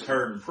 whenever it's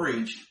heard and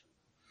preached,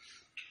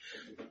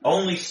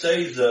 only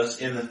saves us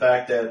in the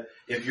fact that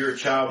if you're a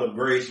child of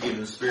grace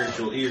given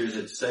spiritual ears,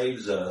 it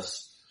saves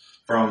us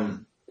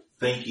from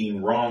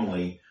thinking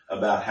wrongly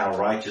about how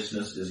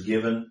righteousness is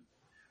given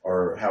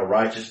or how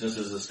righteousness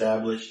is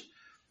established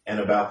and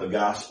about the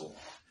gospel.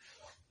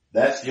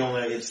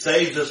 It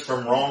saves us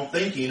from wrong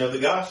thinking of the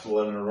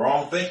gospel and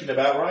wrong thinking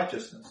about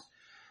righteousness.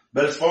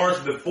 But as far as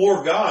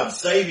before God,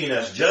 saving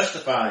us,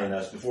 justifying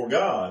us before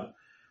God,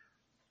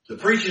 the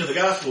preaching of the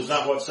gospel is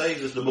not what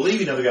saves us. The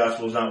believing of the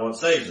gospel is not what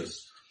saves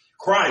us.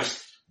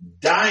 Christ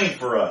dying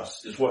for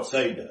us is what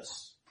saved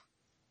us.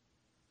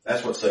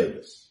 That's what saved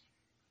us.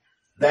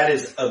 That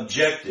is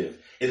objective.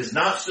 It is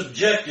not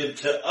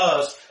subjective to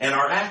us and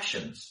our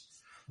actions.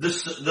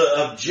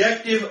 The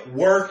objective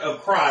work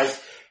of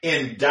Christ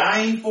in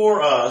dying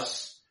for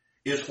us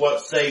is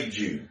what saved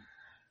you.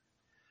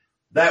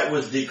 That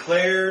was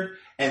declared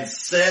and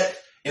set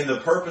in the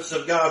purpose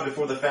of God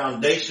before the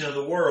foundation of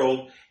the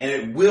world, and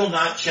it will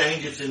not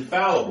change. It's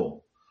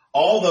infallible.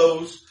 All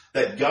those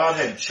that God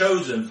had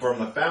chosen from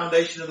the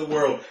foundation of the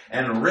world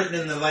and written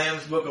in the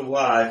Lamb's Book of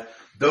Life,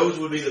 those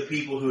would be the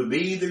people who would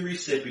be the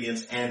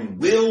recipients and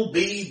will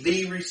be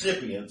the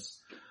recipients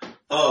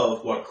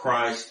of what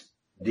Christ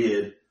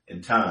did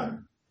in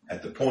time,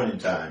 at the point in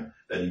time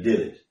that he did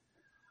it.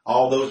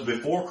 All those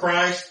before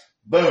Christ,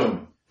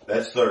 boom,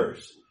 that's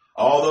theirs.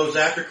 All those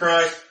after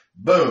Christ,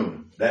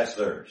 boom, that's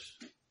theirs.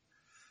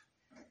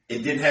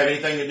 It didn't have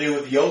anything to do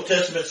with the Old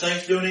Testament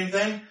saints doing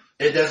anything.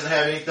 It doesn't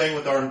have anything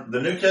with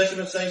the New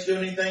Testament saints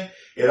doing anything.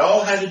 It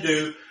all had to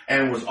do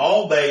and was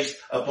all based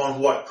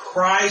upon what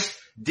Christ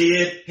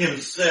did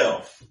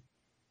himself.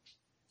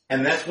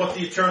 And that's what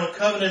the eternal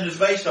covenant is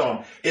based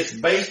on. It's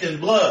based in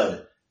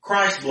blood,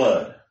 Christ's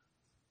blood.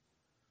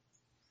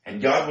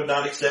 And God would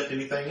not accept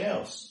anything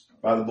else.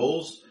 By the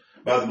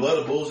blood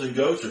of bulls and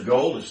goats or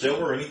gold or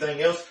silver or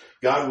anything else,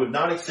 God would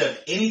not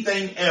accept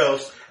anything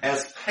else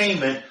as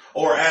payment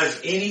or as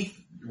any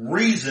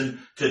reason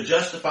to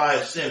justify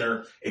a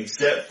sinner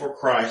except for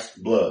Christ's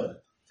blood.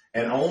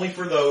 And only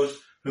for those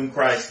whom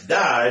Christ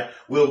died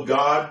will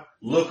God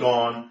look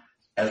on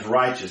as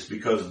righteous,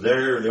 because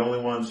they're the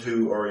only ones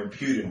who are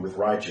imputed with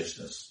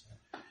righteousness.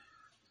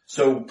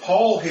 So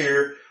Paul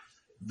here,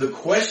 the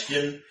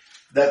question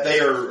that they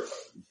are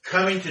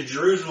coming to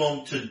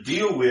Jerusalem to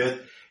deal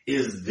with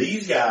is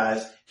these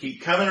guys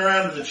keep coming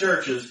around to the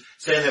churches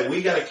saying that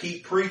we got to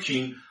keep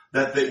preaching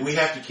that we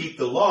have to keep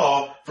the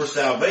law for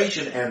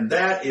salvation, and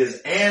that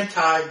is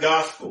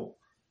anti-gospel.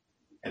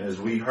 And as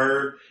we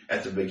heard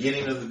at the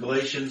beginning of the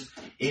Galatians,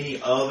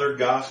 any other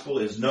gospel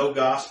is no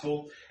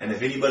gospel. And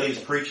if anybody is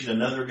preaching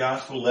another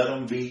gospel, let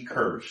them be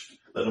cursed.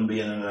 Let them be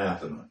in an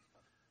anathema.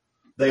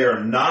 They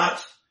are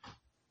not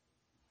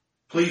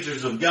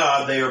pleasers of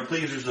God. They are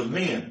pleasers of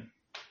men.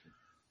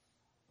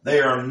 They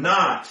are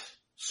not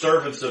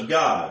servants of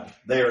God.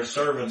 They are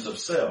servants of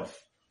self.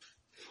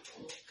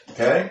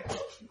 Okay?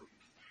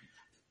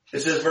 It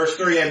says, verse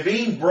 3, and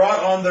being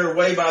brought on their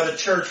way by the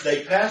church,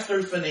 they passed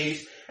through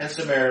Phoenicia and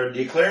Samaria,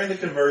 declaring the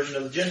conversion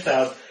of the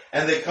Gentiles,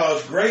 and they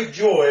caused great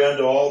joy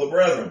unto all the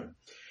brethren.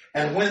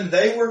 And when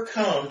they were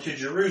come to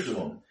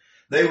Jerusalem,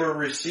 they were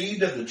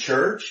received of the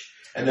church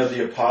and of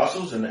the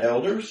apostles and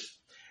elders,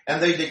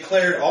 and they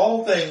declared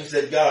all things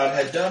that God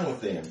had done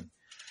with them.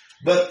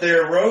 But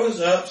there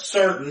rose up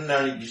certain,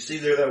 now you see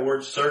there that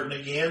word certain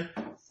again?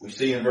 We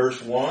see in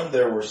verse 1,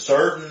 there were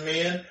certain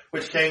men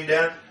which came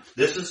down.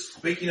 This is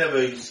speaking of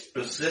a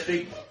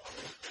specific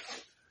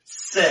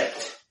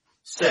sect,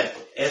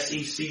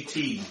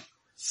 S-E-C-T,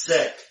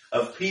 sect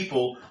of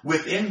people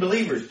within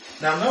believers.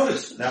 Now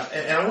notice, and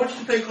I want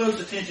you to pay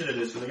close attention to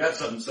this because I got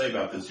something to say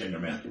about this here in a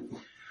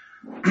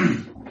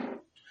minute.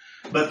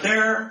 But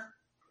there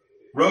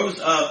rose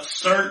up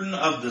certain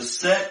of the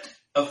sect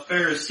of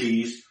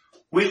Pharisees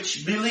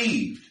which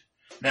believed.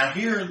 Now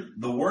here,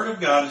 the Word of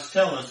God is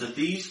telling us that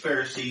these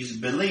Pharisees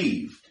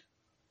believed.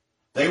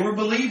 They were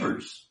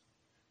believers.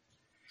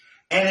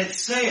 And it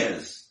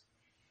says,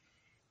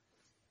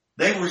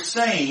 they were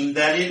saying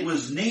that it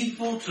was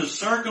needful to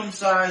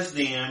circumcise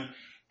them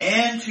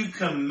and to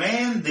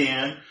command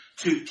them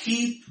to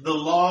keep the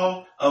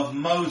law of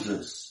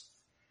Moses.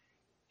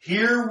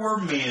 Here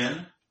were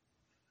men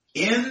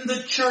in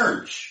the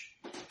church,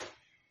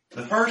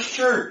 the first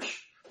church,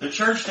 the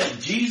church that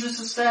Jesus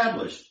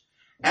established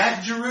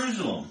at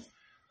Jerusalem,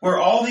 where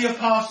all the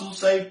apostles,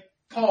 save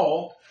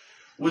Paul,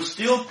 was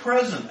still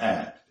present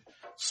at,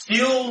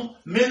 still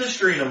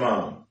ministering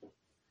among.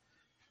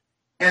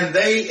 And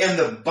in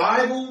the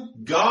Bible,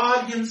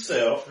 God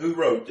himself, who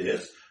wrote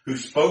this, who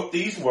spoke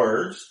these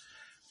words,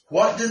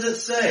 what does it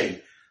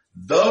say?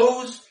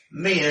 Those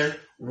men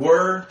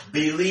were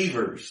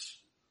believers.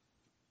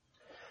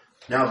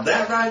 Now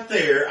that right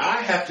there,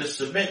 I have to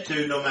submit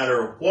to, no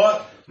matter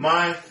what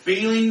my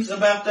feelings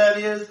about that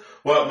is,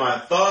 what my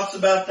thoughts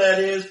about that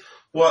is,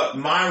 what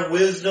my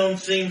wisdom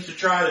seems to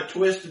try to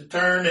twist and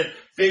turn and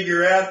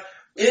figure out.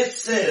 It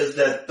says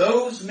that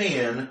those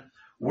men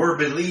were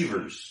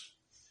believers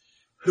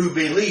who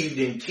believed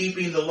in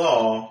keeping the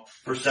law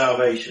for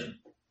salvation.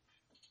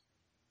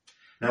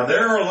 Now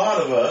there are a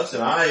lot of us,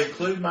 and I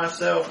include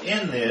myself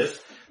in this,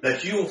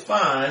 that you will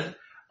find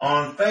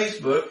on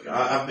Facebook.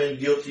 I've been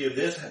guilty of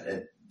this.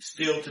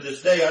 Still to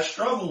this day, I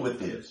struggle with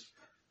this.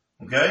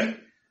 Okay?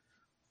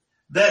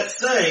 That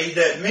say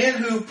that men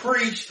who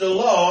preach the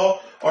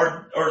law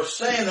are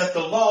saying that the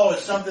law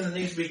is something that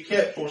needs to be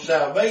kept for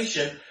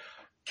salvation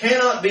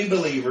cannot be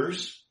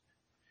believers,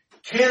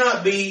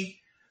 cannot be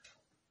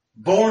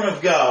born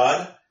of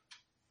God,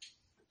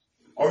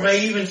 or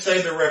may even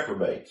say they're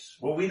reprobates.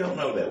 Well, we don't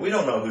know that. We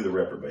don't know who the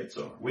reprobates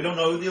are. We don't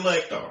know who the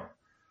elect are.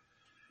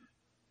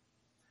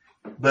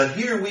 But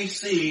here we've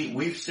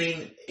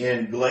seen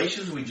in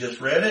Galatians, we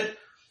just read it,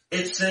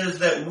 it says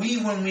that we,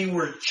 when we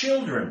were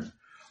children,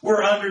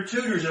 were under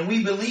tutors, and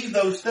we believe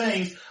those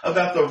things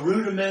about the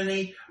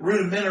rudimentary,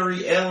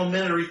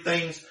 elementary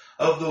things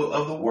of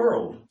the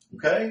world.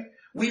 Okay?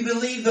 We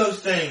believe those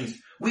things.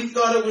 We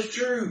thought it was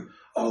true.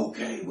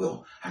 Okay,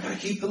 well, I gotta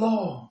keep the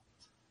law.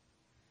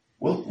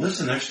 Well,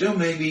 listen, there still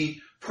may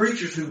be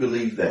preachers who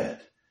believe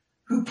that,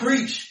 who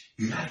preach,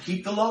 you gotta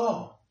keep the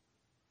law.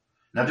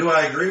 Now, do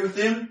I agree with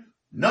them?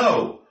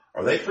 No.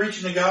 Are they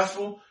preaching the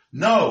gospel?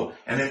 No.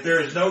 And if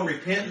there is no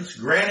repentance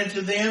granted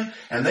to them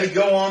and they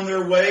go on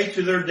their way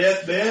to their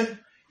deathbed,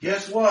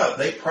 guess what?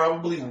 They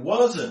probably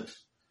wasn't.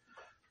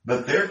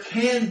 But there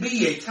can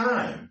be a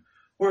time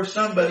where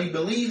somebody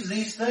believes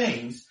these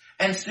things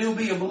and still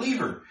be a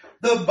believer.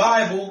 The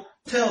Bible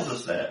tells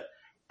us that.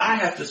 I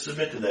have to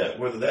submit to that,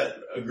 whether that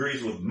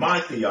agrees with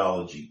my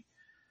theology.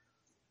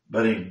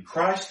 But in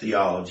Christ's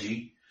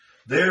theology,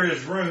 there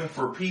is room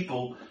for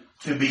people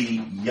to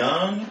be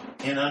young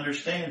in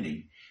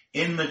understanding,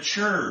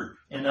 immature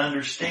in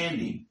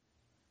understanding,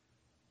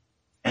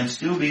 and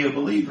still be a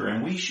believer.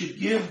 And we should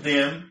give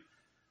them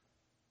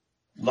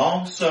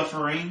long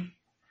suffering.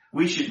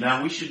 We should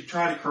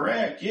try to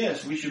correct.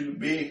 Yes, we should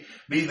be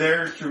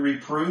there to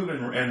reprove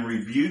and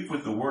rebuke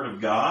with the word of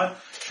God.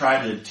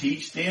 Try to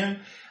teach them,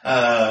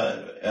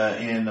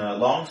 in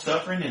long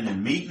suffering and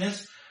in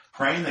meekness,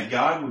 praying that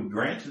God would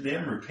grant to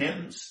them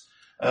repentance,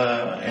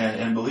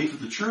 and belief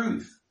of the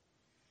truth.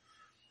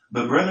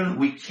 But brethren,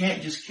 we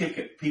can't just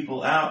kick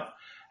people out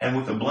and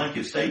with a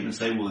blanket statement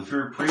say, well, if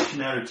you're preaching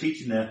that or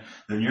teaching that,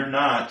 then you're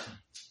not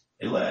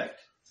elect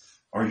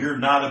or you're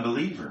not a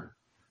believer.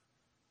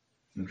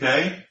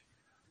 Okay?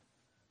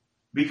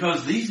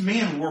 Because these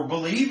men were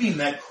believing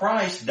that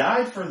Christ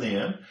died for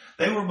them.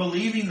 They were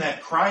believing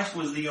that Christ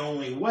was the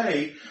only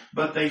way,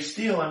 but they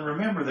still, and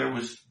remember, there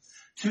was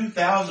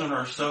 2,000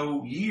 or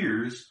so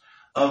years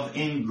of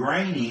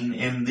ingraining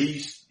in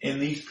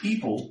these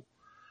people.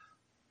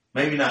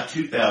 Maybe not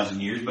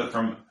 2,000 years, but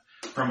from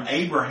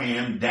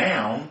Abraham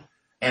down,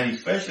 and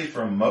especially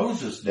from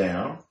Moses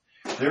down,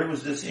 there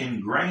was this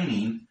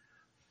ingraining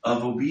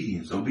of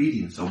obedience. The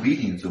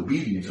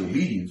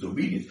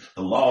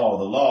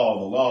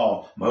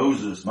law,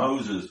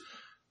 Moses,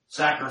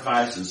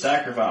 sacrifices,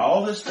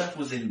 all this stuff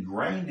was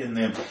ingrained in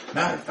them.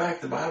 Matter of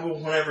fact, the Bible,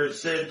 whenever it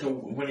said to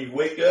when you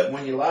wake up,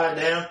 when you lie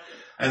down,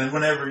 and then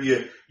whenever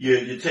you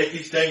take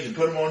these things and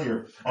put them on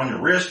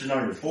your wrist and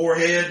on your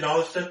forehead and all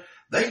this stuff,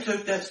 they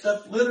took that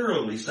stuff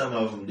literally, some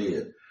of them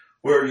did.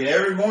 Where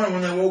every morning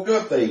when they woke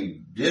up, they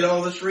did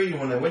all this reading.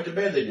 When they went to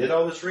bed, they did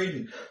all this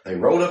reading. They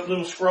rolled up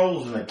little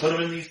scrolls and they put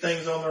them in these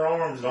things on their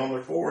arms and on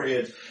their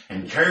foreheads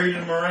and carried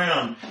them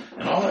around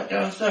and all that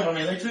kind of stuff. I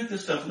mean, they took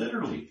this stuff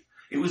literally.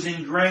 It was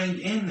ingrained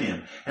in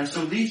them. And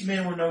so these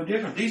men were no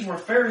different. These were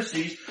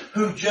Pharisees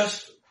who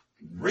just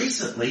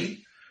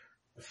recently,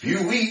 a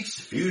few weeks,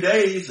 a few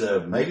days,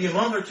 maybe a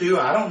month or two,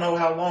 I don't know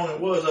how long it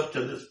was up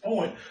to this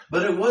point,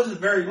 but it wasn't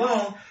very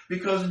long,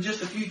 because in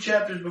just a few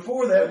chapters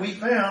before that, we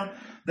found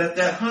that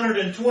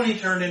 120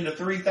 turned into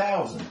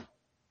 3,000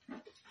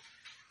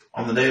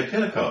 on the day of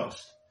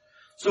Pentecost.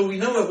 So we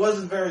know it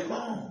wasn't very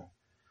long.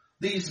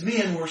 These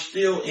men were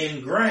still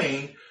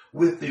ingrained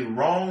with the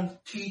wrong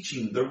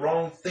teaching, the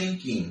wrong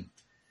thinking.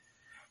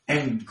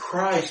 And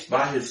Christ,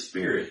 by His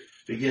Spirit,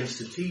 begins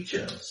to teach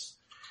us.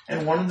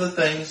 And one of the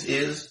things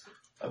is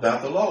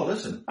about the law.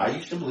 Listen, I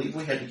used to believe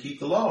we had to keep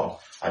the law.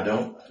 I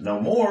don't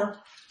know more,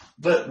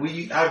 but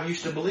I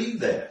used to believe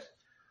that.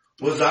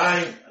 Was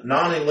I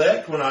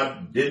non-elect when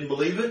I didn't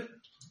believe it?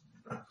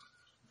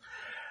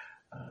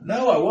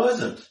 No, I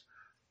wasn't.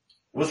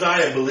 Was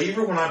I a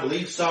believer when I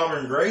believed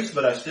sovereign grace,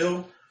 but I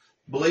still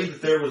believed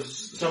that there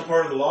was some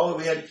part of the law that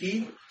we had to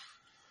keep?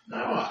 No,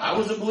 I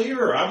was a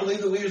believer. I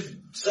believed that we was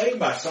saved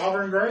by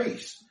sovereign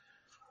grace.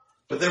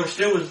 But there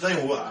still was a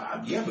thing,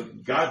 well, yeah,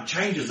 but God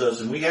changes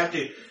us and we have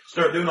to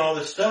start doing all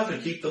this stuff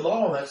and keep the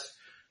law.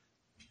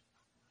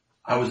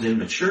 I was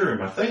immature in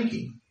my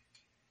thinking.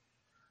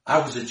 I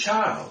was a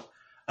child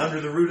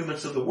under the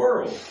rudiments of the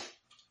world,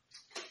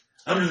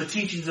 under the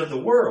teachings of the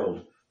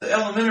world, the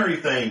elementary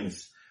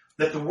things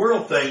that the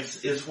world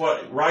thinks is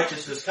what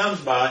righteousness comes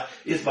by,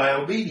 is by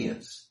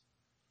obedience.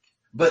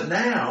 But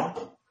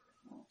now,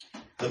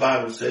 the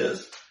Bible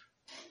says,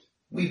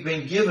 we've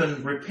been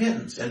given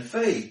repentance and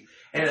faith.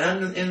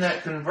 And in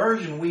that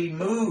conversion, we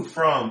move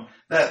from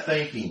that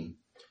thinking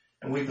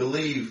and we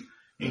believe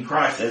in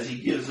Christ as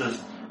He gives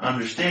us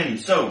understanding.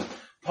 So,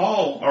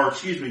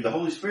 the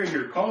Holy Spirit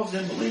here calls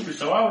them believers.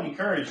 So I would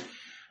encourage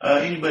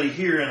anybody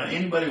here and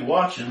anybody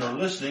watching or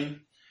listening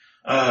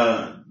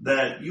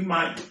that you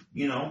might,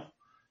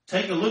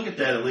 take a look at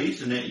that at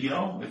least. And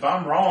if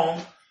I'm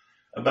wrong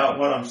about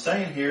what I'm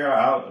saying here,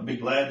 I'll be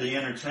glad to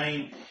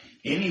entertain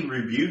any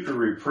rebuke or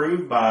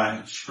reproof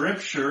by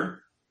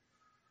Scripture,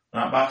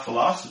 not by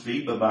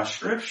philosophy, but by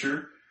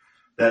Scripture,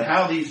 that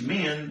how these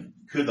men,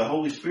 could the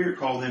Holy Spirit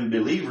call them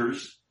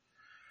believers,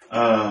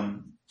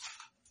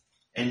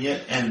 and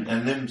yet,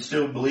 and them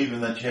still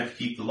believing that you have to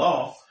keep the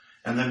law,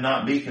 and them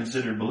not be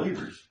considered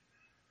believers.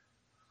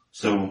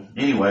 So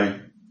anyway,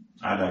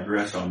 I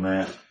digress on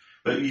that.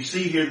 But you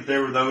see here that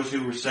there were those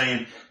who were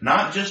saying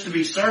not just to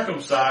be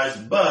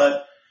circumcised,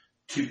 but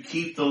to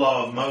keep the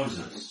law of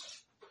Moses.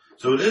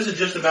 So it isn't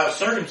just about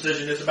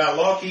circumcision, it's about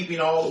law keeping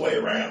all the way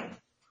around.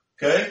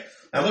 Okay?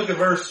 Now look at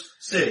verse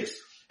 6.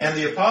 And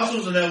the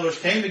apostles and elders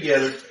came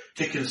together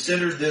to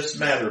consider this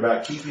matter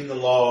about keeping the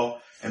law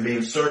and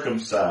being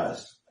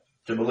circumcised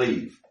to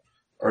believe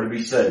or to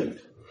be saved.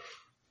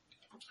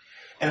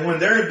 And when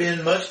there had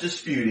been much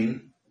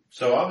disputing,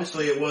 so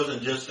obviously it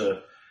wasn't just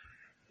a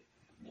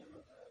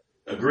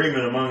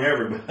agreement among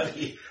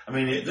everybody. I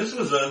mean, this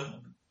was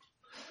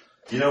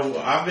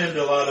I've been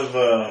to a lot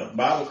of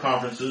Bible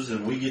conferences,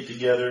 and we get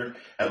together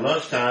at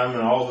lunchtime,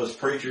 and all of us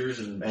preachers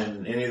and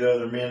any of the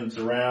other men that's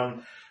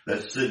around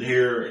that sit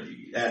here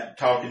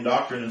talking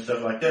doctrine and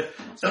stuff like that.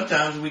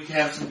 Sometimes we can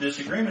have some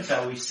disagreements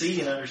how we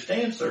see and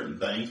understand certain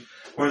things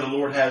where the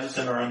Lord has us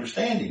in our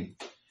understanding.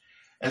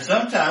 And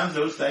sometimes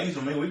those things,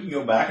 we can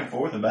go back and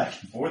forth and back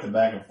and forth and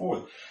back and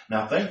forth.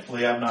 Now,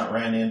 thankfully, I've not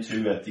ran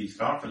into at these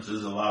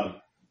conferences a lot of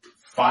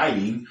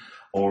fighting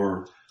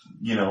or,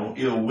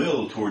 ill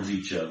will towards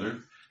each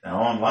other.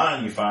 Now,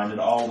 online you find it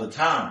all the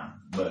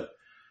time. But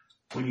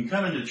when you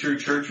come into true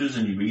churches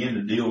and you begin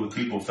to deal with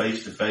people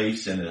face to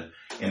face in an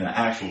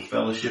actual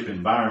fellowship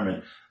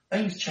environment,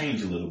 things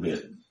change a little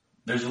bit.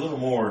 There's a little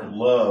more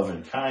love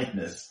and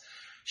kindness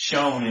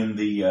shown in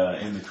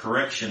the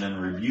correction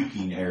and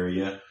rebuking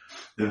area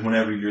than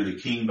whenever you're the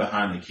king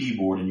behind the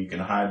keyboard and you can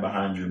hide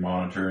behind your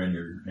monitor and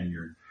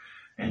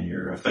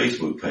your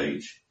Facebook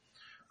page.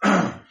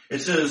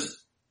 It says,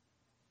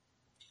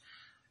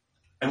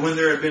 and when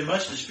there had been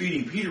much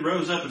disputing, Peter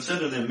rose up and said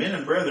to them, Men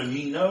and brethren,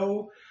 ye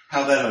know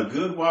how that a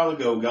good while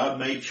ago God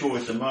made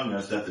choice among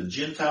us that the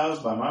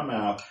Gentiles by my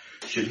mouth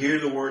should hear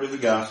the word of the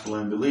gospel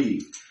and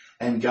believe.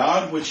 And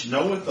God, which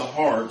knoweth the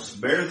hearts,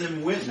 bare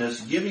them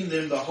witness, giving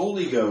them the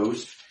Holy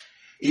Ghost,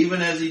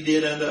 even as he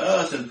did unto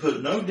us, and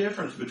put no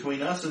difference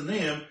between us and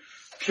them,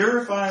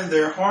 purifying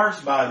their hearts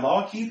by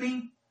law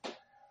keeping.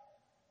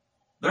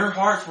 Their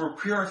hearts were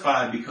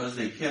purified because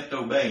they kept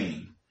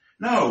obeying.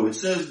 No, it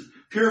says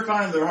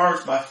purifying their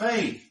hearts by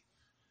faith.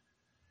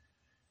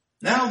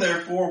 Now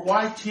therefore,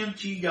 why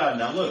tempt ye God?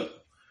 Now look,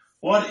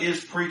 what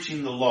is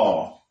preaching the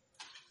law?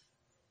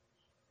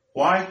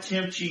 Why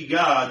tempt ye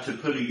God to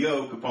put a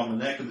yoke upon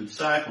the neck of the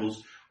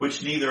disciples,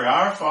 which neither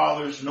our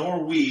fathers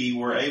nor we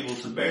were able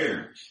to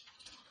bear?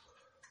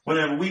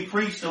 Whenever we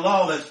preach the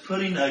law, that's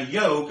putting a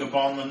yoke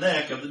upon the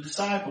neck of the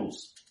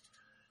disciples.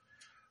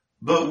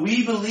 But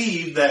we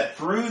believe that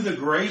through the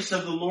grace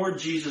of the Lord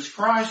Jesus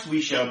Christ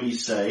we shall be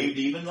saved,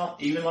 even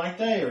like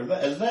they, or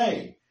as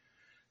they.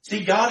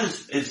 See, God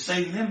is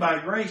saving them by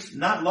grace,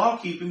 not law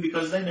keeping,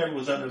 because they never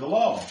was under the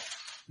law.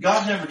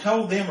 God never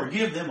told them or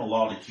give them a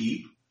law to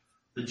keep.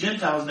 The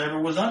Gentiles never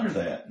was under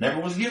that,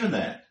 never was given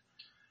that.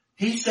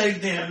 He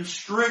saved them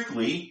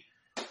strictly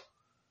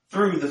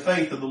through the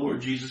faith of the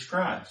Lord Jesus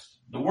Christ,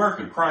 the work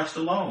of Christ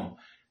alone.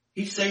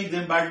 He saved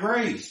them by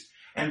grace.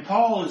 And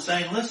Paul is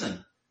saying,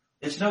 listen,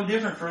 it's no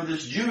different for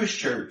this Jewish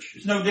church.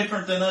 It's no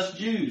different than us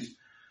Jews.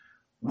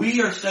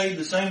 We are saved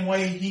the same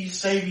way he's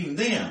saving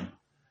them.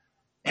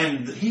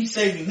 And he's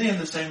saving them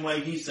the same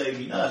way he's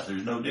saving us.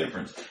 There's no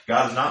difference.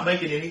 God is not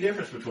making any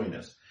difference between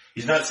us.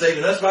 He's not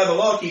saving us by the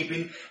law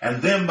keeping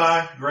and them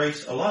by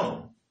grace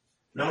alone.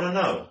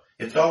 No.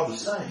 It's all the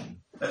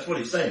same. That's what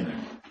he's saying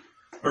there.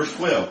 Verse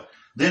 12.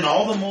 Then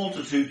all the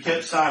multitude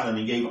kept silent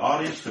and gave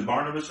audience to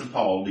Barnabas and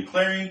Paul,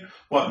 declaring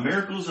what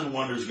miracles and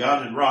wonders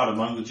God had wrought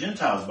among the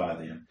Gentiles by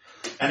them.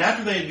 And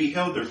after they had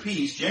beheld their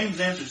peace,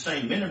 James answered,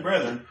 saying, Men and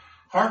brethren,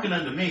 hearken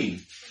unto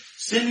me.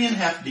 Simeon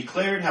hath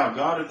declared how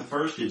God at the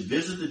first did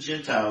visit the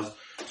Gentiles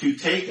to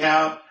take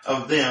out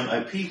of them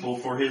a people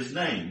for his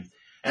name.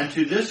 And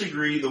to this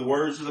agree the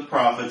words of the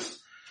prophets,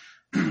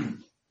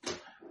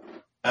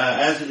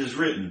 as it is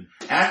written,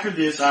 After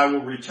this I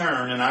will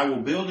return, and I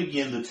will build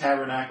again the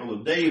tabernacle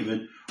of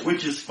David,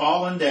 which is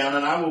fallen down,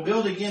 and I will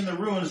build again the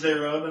ruins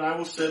thereof, and I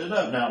will set it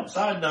up. Now,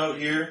 side note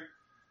here,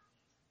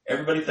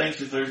 everybody thinks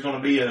that there's going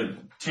to be a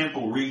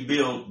temple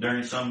rebuilt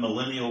during some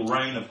millennial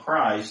reign of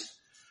Christ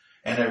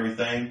and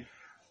everything.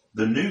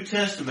 The New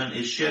Testament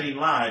is shedding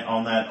light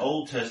on that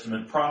Old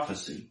Testament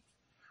prophecy.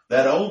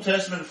 That Old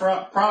Testament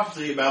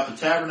prophecy about the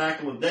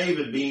tabernacle of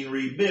David being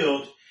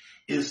rebuilt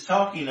is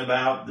talking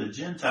about the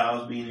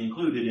Gentiles being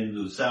included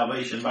into the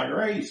salvation by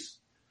grace.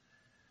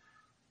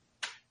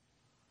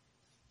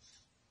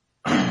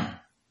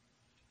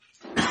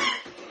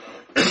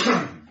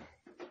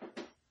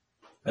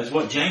 That's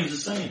what James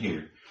is saying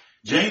here.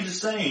 James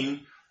is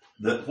saying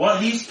that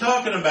what he's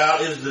talking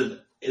about is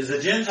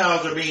the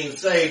Gentiles are being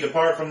saved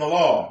apart from the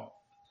law.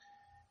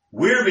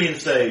 We're being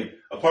saved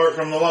apart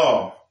from the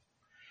law.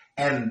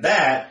 And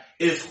that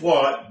is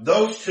what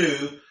those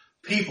two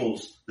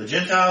peoples, the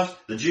Gentiles,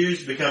 the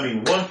Jews,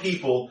 becoming one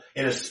people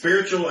in a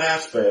spiritual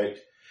aspect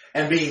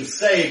and being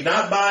saved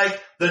not by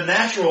the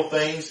natural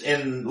things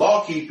in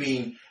law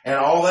keeping and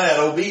all that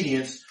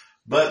obedience,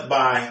 but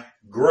by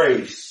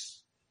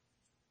grace.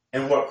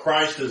 And what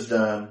Christ has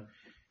done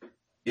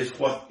is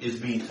what is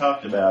being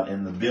talked about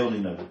in the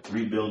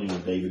rebuilding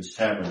of David's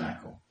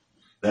tabernacle.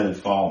 that had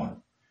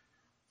fallen,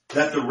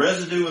 that the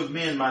residue of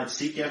men might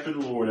seek after the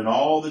Lord, and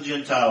all the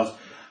Gentiles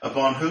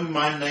upon whom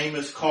my name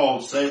is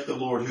called, saith the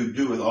Lord, who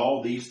doeth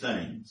all these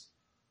things.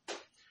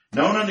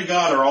 Known unto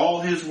God are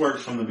all his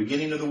works from the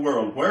beginning of the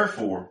world.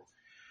 Wherefore,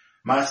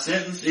 my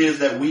sentence is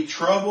that we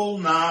trouble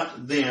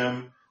not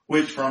them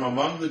which from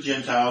among the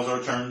Gentiles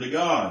are turned to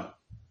God.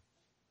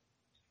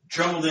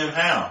 Trouble them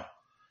how?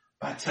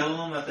 By telling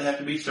them that they have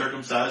to be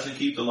circumcised and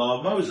keep the law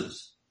of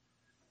Moses.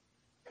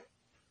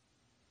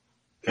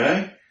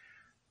 Okay?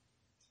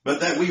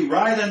 But that we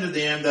write unto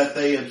them that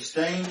they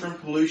abstain from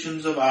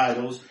pollutions of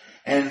idols,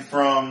 and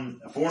from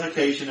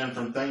fornication, and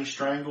from things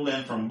strangled,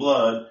 and from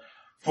blood.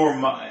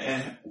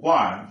 And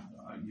why?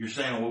 You're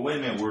saying, well, wait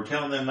a minute, we're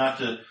telling them not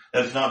to,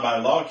 that's not by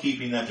law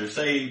keeping that they're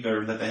saved,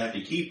 or that they have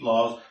to keep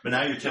laws, but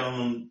now you're telling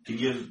them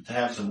to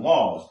have some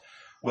laws.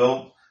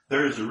 Well,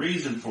 there is a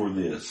reason for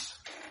this.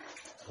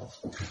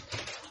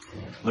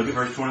 Look at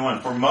verse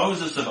 21. For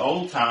Moses of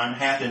old time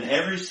hath in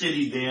every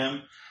city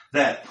them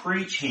that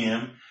preach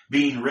him,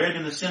 being read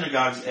in the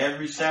synagogues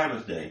every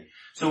Sabbath day.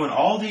 So in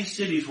all these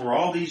cities where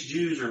all these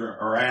Jews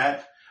are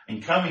at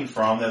and coming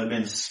from that have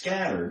been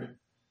scattered,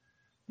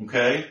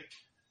 okay,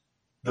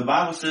 the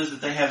Bible says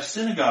that they have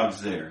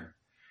synagogues there,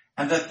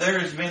 and that there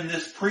has been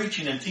this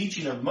preaching and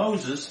teaching of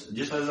Moses,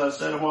 just as I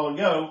said a while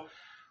ago,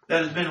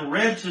 that has been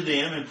read to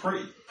them and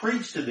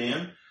preached to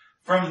them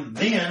from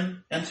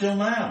then until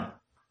now.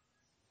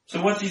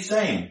 So what's he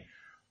saying?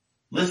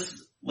 Let's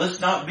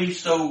not be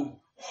so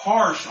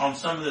harsh on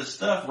some of this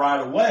stuff right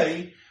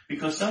away,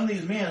 because some of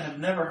these men have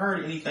never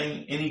heard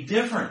anything any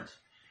different.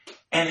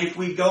 And if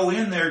we go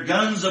in there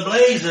guns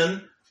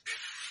a-blazing,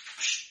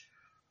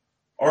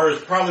 or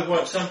is probably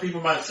what some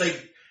people might say,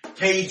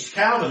 caged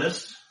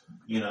Calvinists,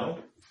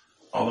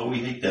 although we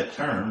hate that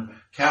term,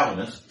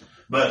 Calvinist,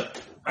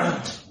 but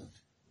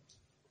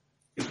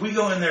if we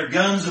go in there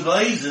guns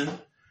a-blazing,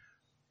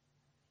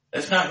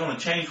 it's not going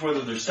to change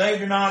whether they're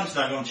saved or not. It's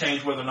not going to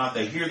change whether or not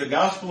they hear the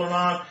gospel or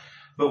not.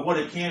 But what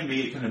it can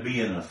be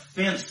an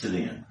offense to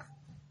them.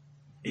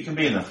 It can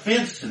be an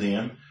offense to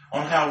them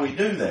on how we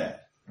do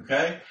that.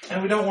 Okay?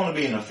 And we don't want to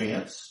be an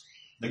offense.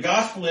 The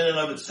gospel in and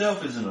of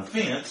itself is an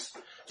offense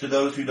to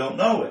those who don't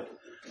know it.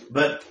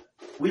 But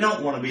we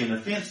don't want to be an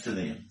offense to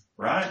them.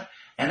 Right?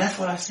 And that's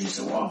what I see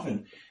so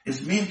often,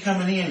 is men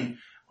coming in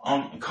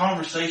on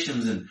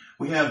conversations, and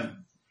we have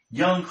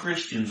young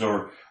Christians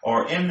or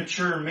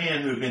immature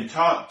men who have been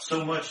taught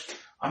so much.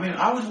 I mean,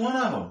 I was one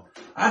of them.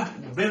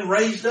 I've been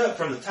raised up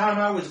from the time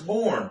I was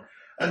born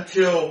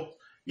until,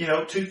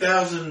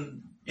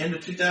 2000, into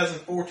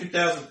 2004,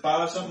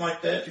 2005, something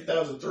like that,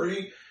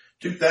 2003,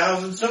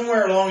 2000,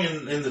 somewhere along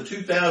in the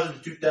 2000 to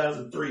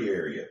 2003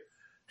 area,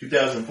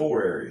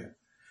 2004 area.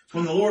 It's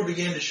when the Lord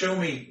began to show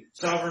me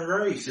sovereign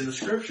grace in the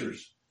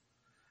scriptures.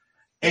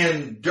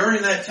 And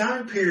during that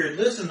time period,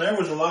 listen, there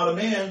was a lot of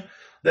men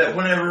that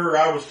whenever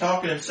I was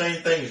talking and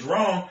saying things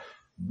wrong,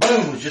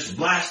 boom, was just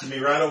blasting me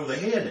right over the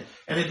head.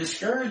 And it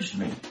discouraged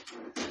me.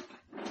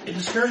 It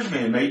discouraged me.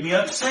 It made me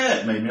upset.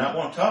 It made me not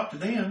want to talk to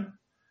them.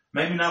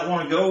 Made me not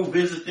want to go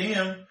visit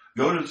them.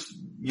 Go to,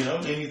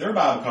 any of their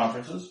Bible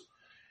conferences.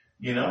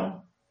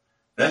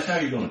 That's how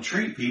you're going to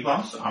treat people.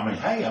 I'm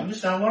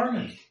just now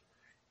learning.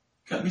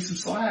 Cut me some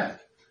slack.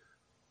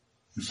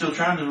 I'm still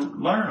trying to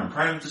learn. I'm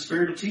praying with the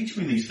Spirit to teach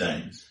me these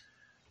things.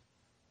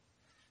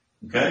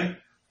 Okay?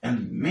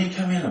 And men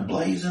come in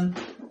ablazing,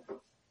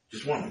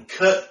 just wanting to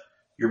cut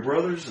your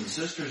brothers and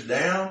sisters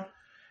down.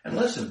 And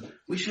listen,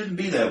 we shouldn't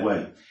be that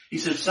way. He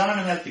said,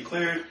 Simon hath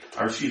declared,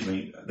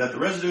 that the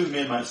residue of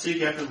men might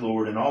seek after the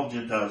Lord, and all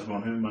Gentiles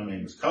upon whom my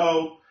name is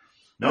called.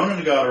 Known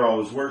unto God are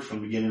all his works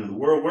from the beginning of the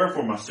world.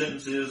 Wherefore my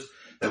sentence is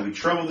that we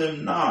trouble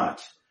them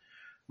not.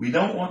 We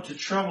don't want to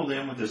trouble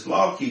them with this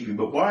law keeping.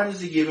 But why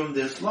does he give them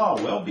this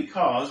law? Well,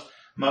 because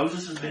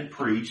Moses has been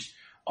preached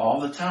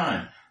all the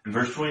time. In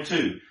verse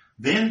 22,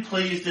 then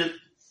pleased it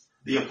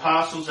the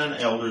apostles and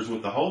elders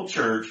with the whole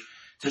church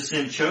to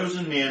send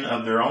chosen men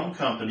of their own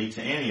company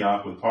to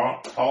Antioch with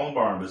Paul and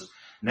Barnabas,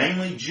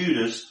 namely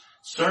Judas,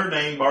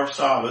 surnamed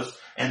Barsabas,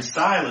 and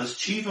Silas,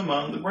 chief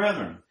among the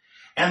brethren.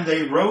 And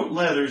they wrote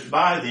letters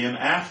by them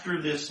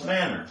after this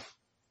manner.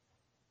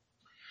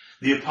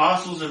 The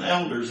apostles and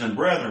elders and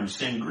brethren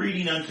send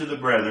greeting unto the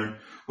brethren,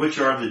 which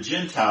are the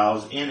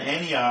Gentiles in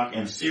Antioch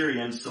and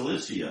Syria and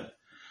Cilicia.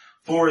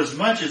 For as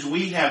much as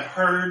we have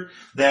heard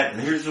that,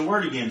 here's the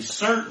word again,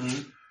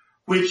 certain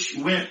which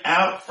went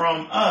out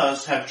from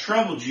us have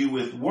troubled you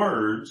with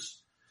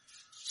words,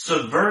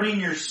 subverting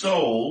your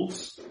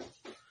souls,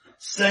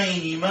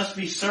 saying ye must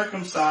be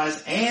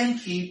circumcised and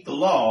keep the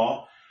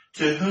law,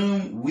 to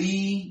whom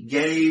we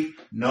gave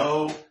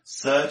no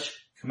such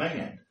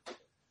command.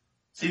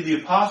 See,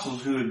 the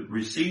apostles who had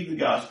received the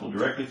gospel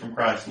directly from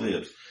Christ's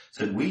lips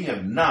said, we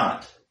have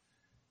not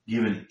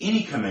given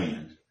any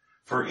command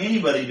for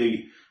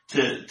anybody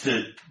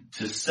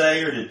to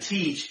say or to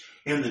teach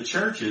in the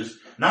churches.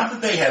 Not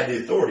that they had the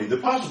authority. The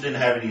apostles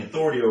didn't have any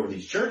authority over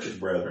these churches,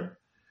 brethren.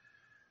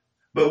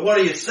 But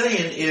what he is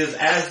saying is,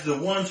 as the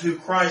ones who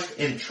Christ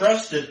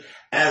entrusted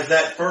as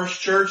that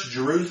first church,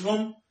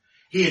 Jerusalem,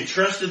 he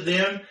entrusted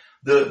them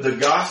the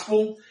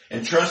gospel,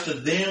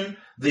 entrusted them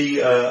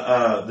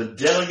the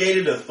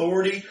delegated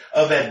authority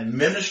of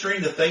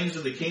administering the things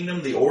of the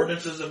kingdom, the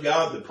ordinances of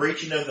God, the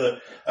preaching of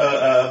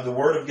the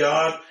word of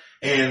God,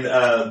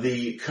 and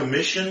the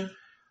commission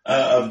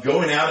of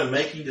going out and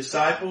making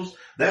disciples.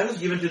 That was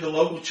given to the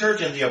local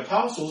church, and the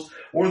apostles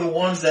were the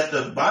ones that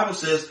the Bible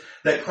says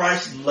that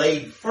Christ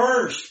laid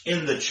first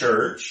in the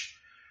church,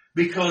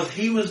 because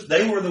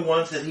they were the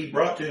ones that he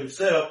brought to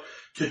himself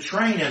to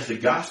train as the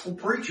gospel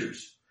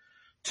preachers,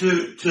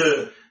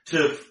 to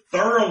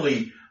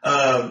thoroughly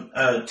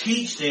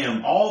teach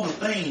them all the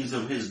things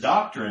of his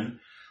doctrine,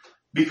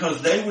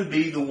 because they would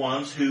be the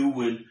ones who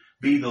would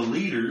be the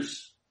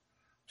leaders,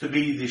 to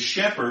be the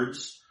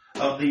shepherds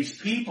of these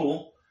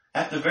people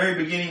at the very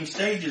beginning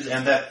stages,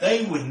 and that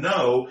they would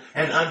know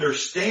and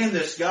understand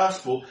this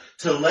gospel,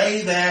 to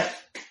lay that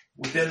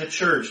within the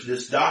church,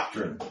 this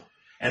doctrine.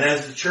 And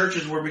as the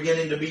churches were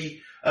beginning to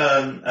be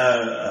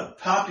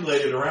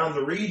populated around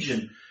the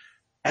region,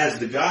 as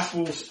the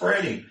gospel was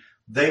spreading,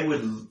 they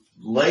would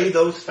lay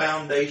those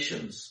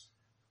foundations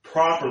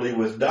properly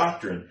with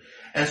doctrine.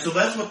 And so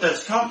that's what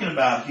that's talking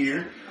about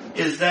here,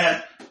 is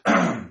that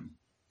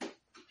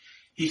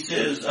he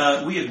says,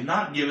 we have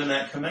not given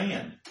that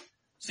command.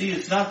 See,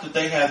 it's not that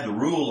they have the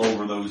rule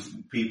over those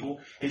people.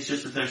 It's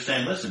just that they're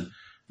saying, listen,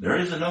 there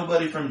is a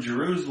nobody from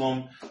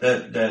Jerusalem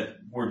that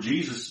where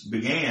Jesus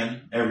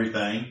began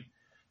everything,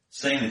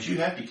 saying that you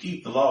have to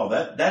keep the law.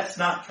 That's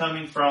not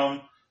coming from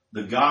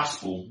the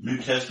gospel New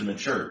Testament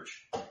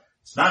church.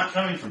 It's not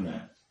coming from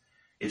that.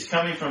 It's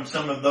coming from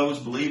some of those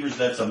believers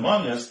that's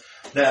among us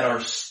that are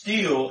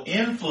still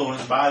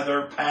influenced by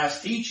their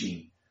past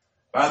teaching,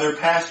 by their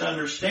past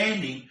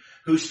understanding,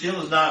 who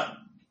still is not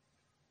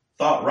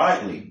thought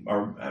rightly,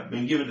 or have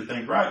been given to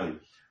think rightly.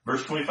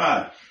 Verse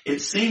 25, it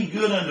seemed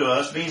good unto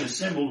us, being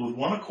assembled with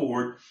one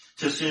accord,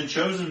 to send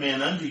chosen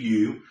men unto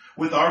you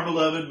with our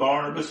beloved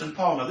Barnabas and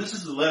Paul. Now this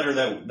is the letter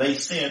that they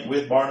sent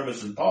with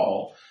Barnabas and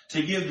Paul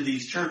to give to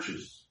these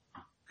churches.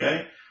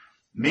 Okay?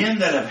 Men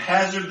that have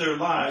hazarded their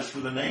lives for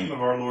the name of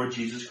our Lord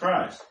Jesus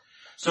Christ.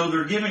 So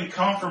they're giving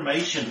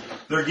confirmation,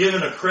 they're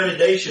giving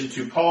accreditation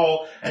to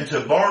Paul and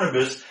to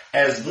Barnabas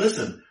as,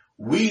 listen,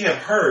 we have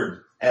heard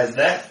as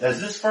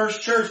this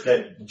first church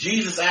that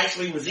Jesus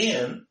actually was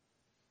in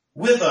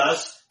with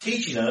us,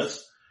 teaching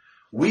us,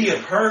 we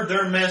have heard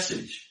their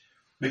message.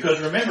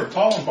 Because remember,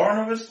 Paul and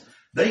Barnabas,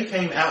 they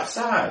came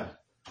outside.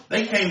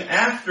 They came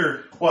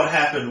after what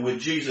happened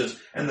with Jesus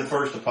and the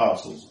first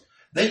apostles.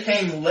 They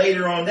came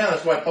later on down.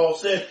 That's why Paul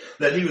said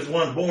that he was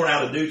one born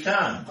out of due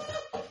time.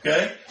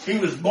 Okay? He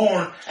was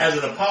born as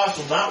an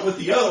apostle, not with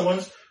the other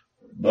ones,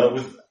 but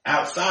with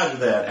outside of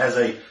that, as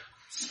a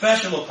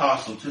special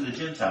apostle to the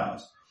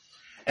Gentiles.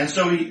 And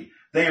so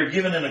they are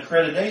given an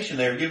accreditation.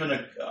 They are given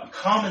a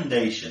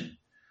commendation.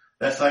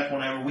 That's like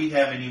whenever we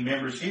have any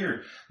members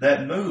here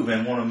that move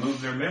and want to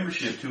move their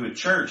membership to a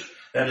church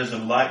that is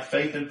of like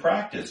faith and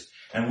practice.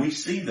 And we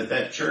see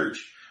that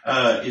church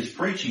is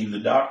preaching the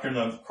doctrine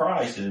of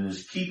Christ and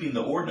is keeping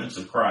the ordinance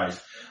of Christ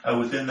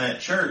within that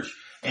church.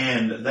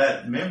 And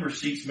that member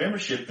seeks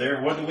membership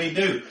there. What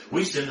do?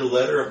 We send a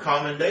letter of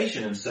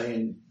commendation and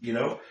saying,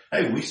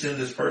 hey, we send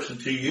this person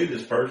to you.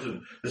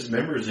 This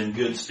member is in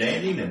good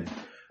standing and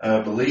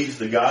believes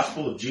the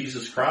gospel of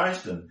Jesus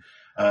Christ and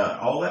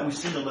all that. We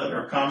send a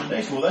letter of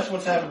commendation. Well, that's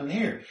what's happening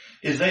here,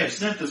 is they have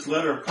sent this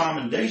letter of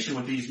commendation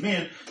with these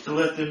men to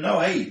let them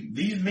know, hey,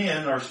 these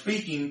men are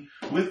speaking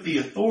with the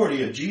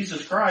authority of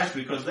Jesus Christ,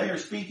 because they are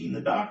speaking the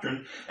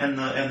doctrine and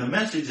the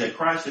message that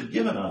Christ had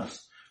given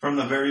us from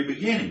the very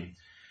beginning.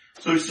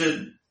 So he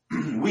said,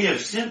 we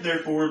have sent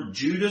therefore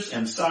Judas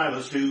and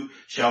Silas, who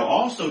shall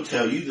also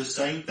tell you the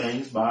same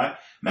things by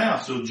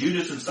mouth. So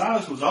Judas and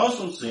Silas was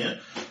also sent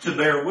to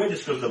bear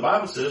witness, because the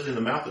Bible says in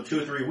the mouth of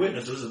 2 or 3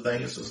 witnesses, a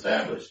thing is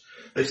established.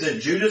 They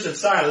said Judas and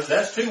Silas,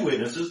 that's 2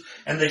 witnesses,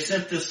 and they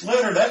sent this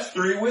letter, that's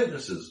 3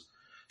 witnesses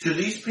to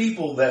these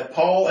people that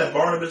Paul and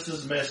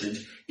Barnabas'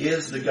 message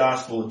is the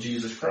gospel of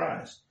Jesus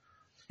Christ.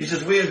 He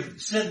says, we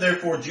have sent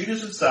therefore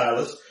Judas and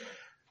Silas,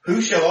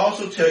 who shall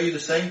also tell you the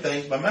same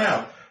things by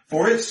mouth.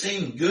 For it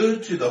seemed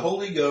good to the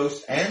Holy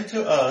Ghost and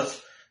to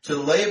us to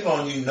lay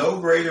upon you no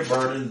greater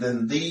burden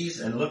than these,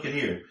 and look at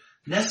here,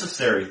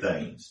 necessary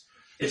things.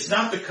 It's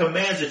not the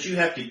commands that you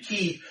have to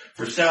keep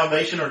for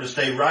salvation or to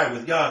stay right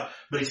with God,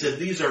 but he said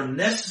these are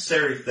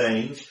necessary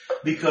things,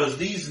 because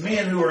these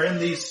men who are in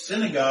these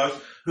synagogues,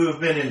 who have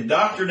been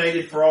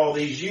indoctrinated for all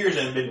these years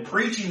and been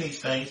preaching these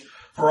things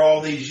for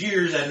all these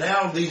years, and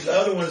now these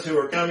other ones who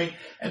are coming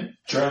and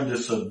trying to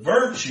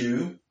subvert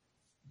you,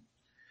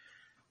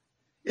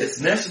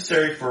 it's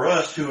necessary for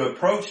us to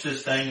approach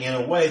this thing in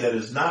a way that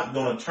is not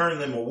going to turn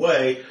them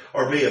away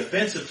or be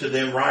offensive to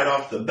them right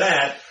off the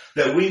bat,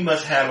 that we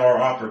must have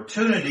our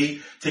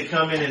opportunity to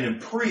come in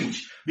and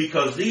preach,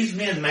 because these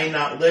men may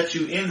not let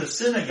you in the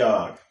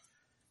synagogue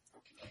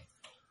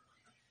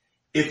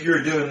if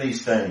you're doing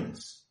these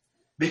things,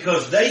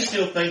 because they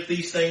still think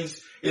these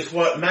things is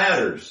what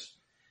matters.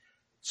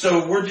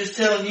 So we're just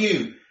telling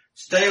you,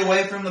 Stay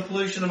away from the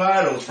pollution of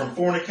idols, from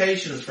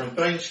fornications, from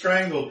things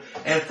strangled,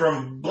 and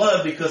from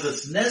blood, because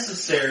it's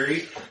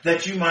necessary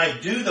that you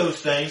might do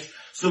those things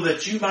so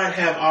that you might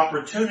have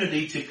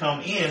opportunity to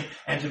come in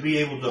and to be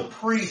able to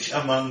preach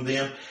among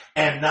them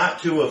and not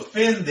to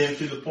offend them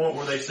to the point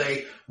where they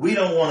say, we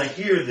don't want to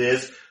hear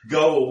this,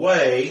 go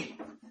away.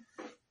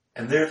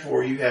 And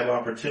therefore you have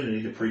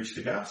opportunity to preach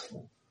the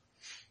gospel.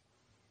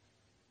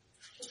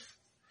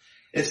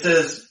 It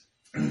says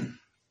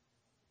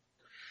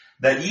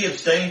that ye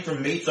abstain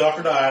from meats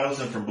offered to idols,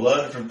 and from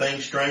blood, and from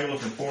things strangled, and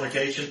from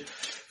fornication,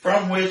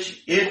 from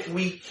which if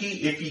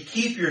ye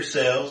keep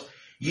yourselves,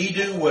 ye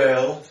do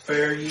well,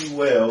 fare ye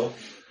well.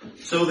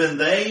 So then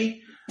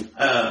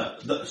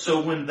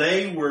so when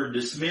they were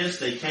dismissed,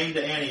 they came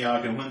to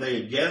Antioch, and when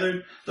they had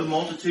gathered the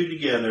multitude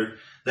together,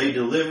 they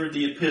delivered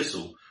the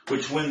epistle,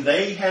 which when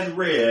they had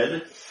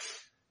read,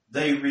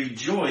 they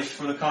rejoiced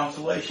for the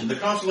consolation. The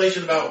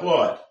consolation about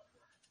what?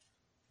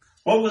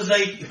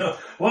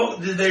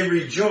 What did they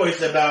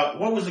rejoice about?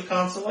 What was the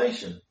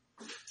consolation?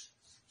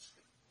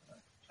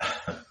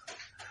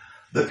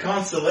 The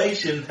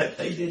consolation that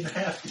they didn't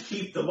have to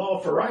keep the law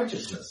for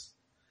righteousness.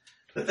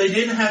 That they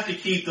didn't have to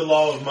keep the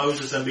law of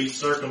Moses and be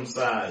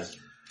circumcised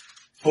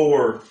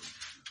for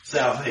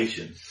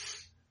salvation.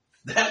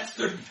 That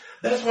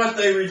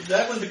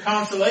was the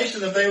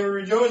consolation that they were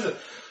rejoicing.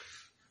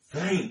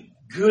 Thank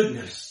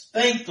goodness.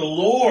 Thank the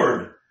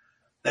Lord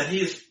that He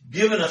has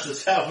given us a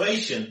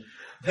salvation,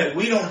 that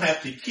we don't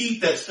have to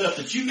keep that stuff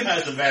that you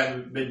guys have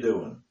been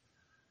doing.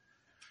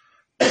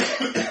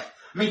 I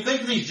mean,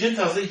 think of these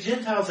Gentiles. These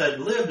Gentiles had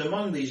lived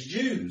among these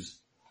Jews.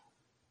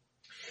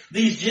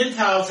 These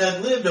Gentiles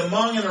had lived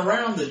among and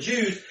around the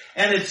Jews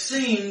and had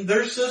seen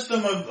their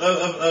system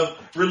of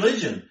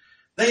religion.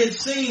 They had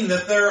seen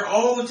that they're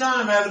all the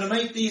time having to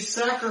make these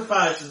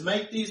sacrifices,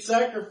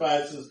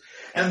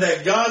 and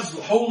that God's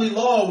holy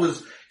law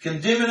was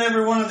condemning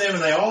every one of them,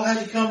 and they all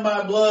had to come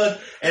by blood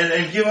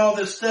and give all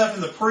this stuff,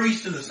 and the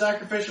priest and the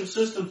sacrificial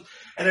systems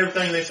and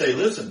everything. They say,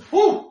 listen,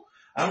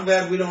 I'm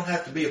glad we don't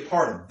have to be a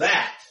part of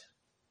that.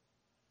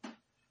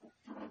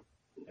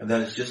 And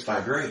that it's just by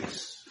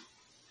grace.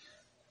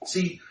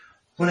 See,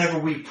 whenever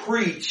we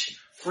preach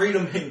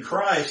freedom in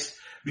Christ,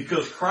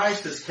 because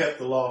Christ has kept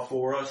the law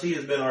for us, He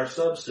has been our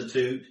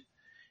substitute.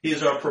 He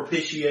is our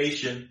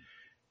propitiation.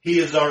 He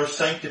is our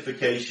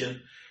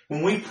sanctification.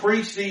 When we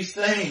preach these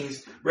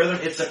things,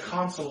 brethren, it's a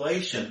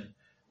consolation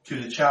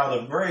to the child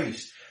of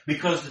grace,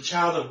 because the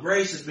child of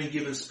grace has been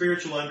given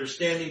spiritual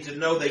understanding to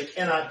know they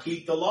cannot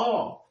keep the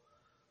law.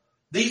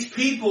 These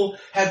people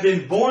have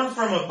been born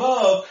from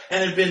above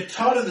and have been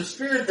taught of the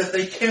Spirit that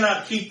they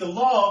cannot keep the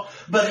law,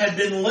 but had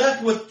been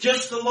left with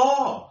just the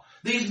law.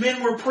 These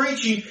men were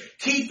preaching,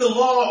 keep the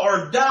law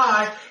or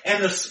die,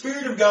 and the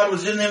Spirit of God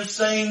was in them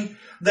saying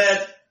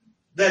that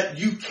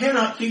you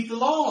cannot keep the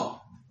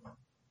law.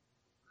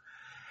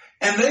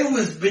 And they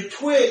was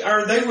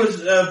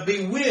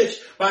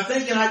bewitched by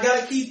thinking, I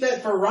gotta keep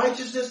that for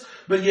righteousness,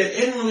 but yet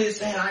inwardly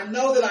saying, I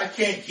know that I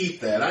can't keep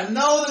that. I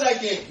know that I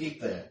can't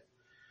keep that.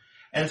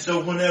 And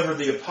so whenever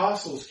the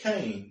apostles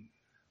came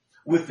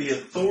with the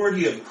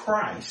authority of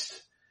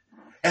Christ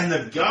and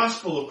the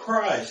gospel of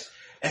Christ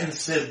and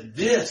said,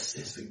 this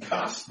is the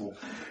gospel,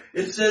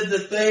 it said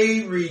that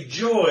they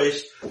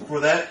rejoiced for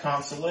that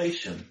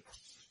consolation.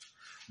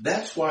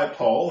 That's why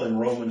Paul in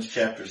Romans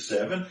chapter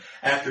 7,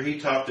 after he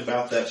talked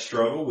about that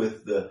struggle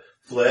with the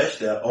flesh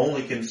that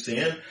only can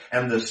sin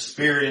and the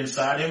Spirit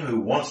inside him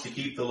who wants to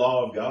keep the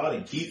law of God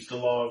and keeps the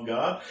law of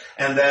God,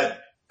 and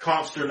that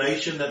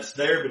consternation that's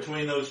there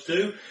between those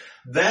two,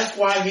 that's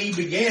why he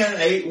began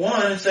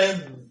 8:1 and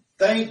saying,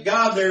 thank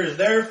God there is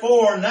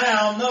therefore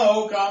now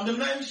no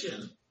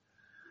condemnation.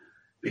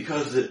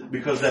 Because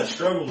that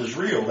struggle is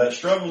real. That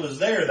struggle is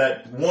there.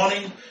 That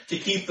wanting to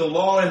keep the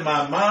law in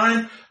my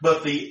mind,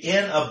 but the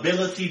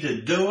inability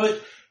to do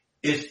it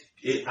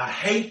I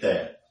hate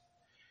that.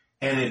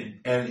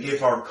 And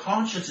if our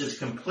conscience is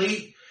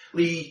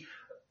completely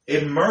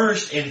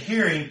immersed in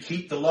hearing,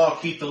 keep the law,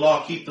 keep the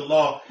law, keep the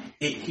law,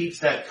 it keeps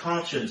that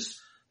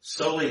conscience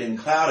sullied and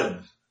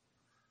clouded.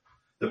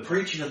 The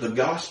preaching of the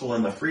gospel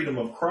and the freedom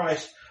of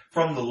Christ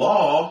from the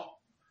law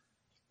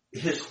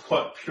is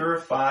what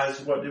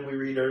purifies, what did we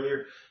read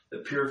earlier?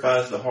 That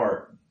purifies the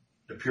heart.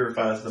 It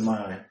purifies the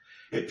mind.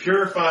 It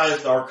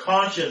purifies our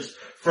conscience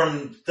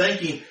from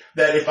thinking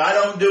that if I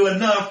don't do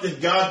enough, then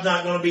God's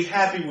not going to be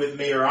happy with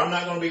me, or I'm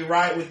not going to be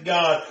right with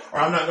God, or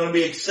I'm not going to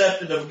be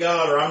accepted of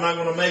God, or I'm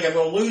going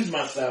to lose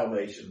my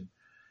salvation.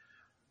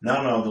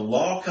 No, the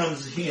law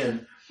comes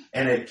in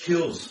and it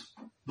kills.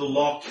 The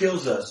law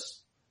kills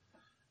us.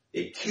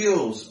 It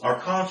kills our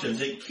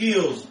conscience. It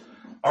kills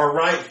our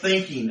right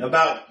thinking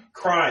about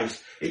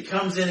Christ. It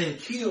comes in and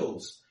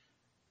kills.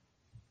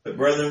 But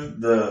brethren,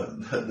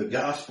 the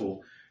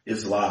gospel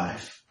is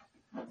life,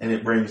 and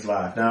it brings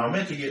life. Now, I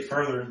meant to get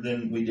further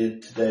than we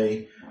did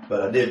today,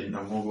 but I didn't.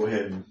 I'm going to go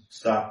ahead and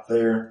stop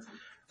there.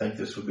 I think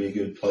this would be a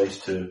good place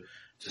to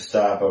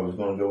stop. I was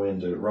going to go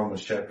into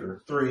Romans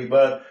chapter 3,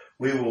 but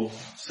we will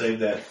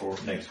save that for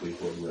next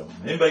week, Lord willing.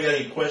 Anybody got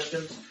any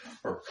questions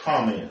or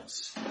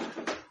comments?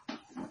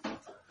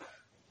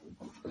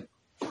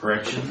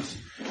 corrections,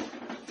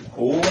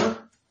 or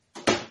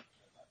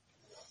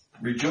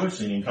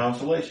rejoicing in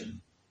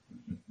consolation.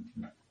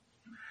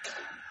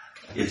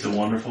 It's a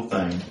wonderful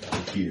thing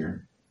to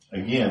hear.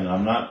 Again,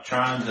 I'm not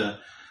trying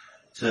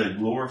to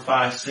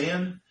glorify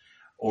sin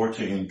or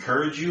to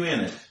encourage you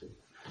in it,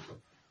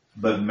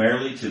 but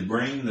merely to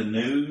bring the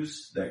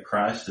news that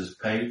Christ has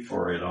paid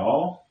for it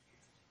all,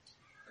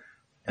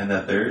 and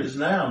that there is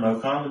now no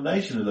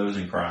condemnation to those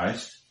in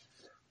Christ,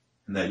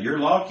 and that your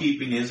law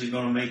keeping isn't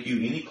going to make you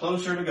any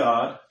closer to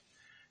God.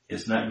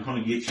 It's not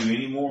going to get you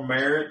any more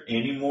merit,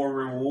 any more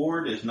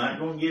reward. It's not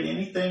going to get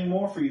anything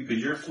more for you,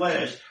 because your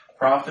flesh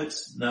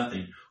profits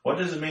nothing. What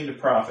does it mean to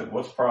profit?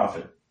 What's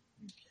profit?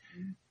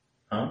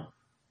 Huh?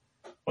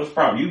 What's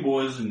profit? You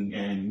boys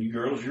and you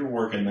girls, you're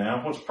working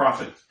now. What's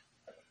profit?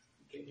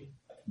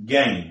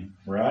 Gain,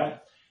 right?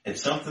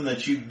 It's something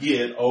that you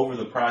get over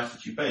the price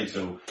that you paid.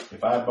 So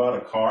if I bought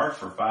a car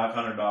for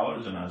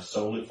 $500 and I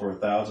sold it for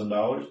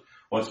 $1,000,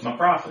 what's my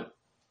profit?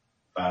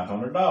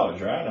 $500,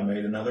 right? I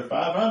made another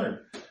 $500.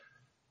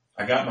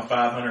 I got my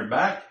 $500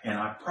 back and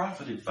I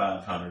profited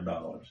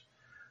 $500.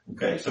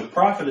 Okay, so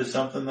profit is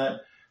something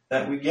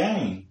that we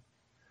gain.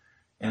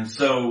 And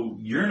so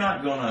you're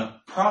not going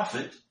to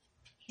profit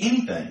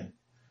anything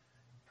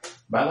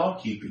by law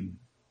keeping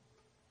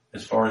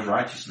as far as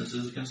righteousness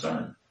is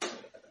concerned.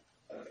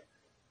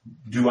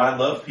 Do I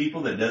love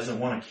people that doesn't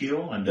want to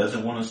kill and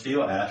doesn't want to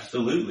steal?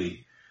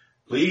 Absolutely.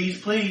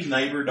 Please, please,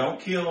 neighbor, don't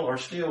kill or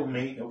steal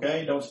me,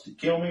 okay? Don't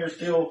kill me or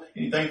steal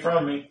anything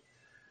from me,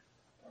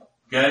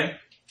 okay?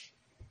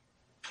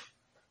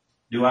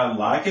 Do I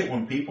like it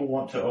when people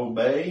want to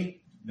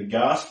obey the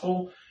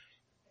gospel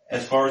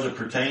as far as it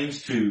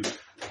pertains to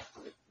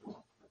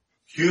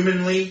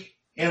human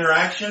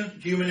interaction?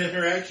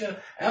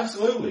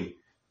 Absolutely.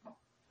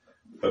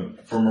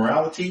 But for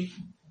morality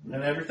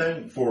and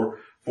everything, for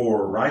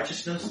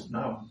righteousness,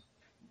 no.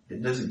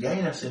 It doesn't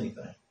gain us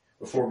anything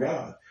before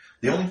God.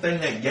 The only thing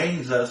that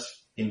gains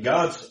us in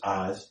God's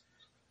eyes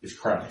is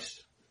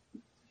Christ.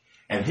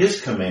 And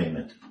His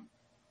commandment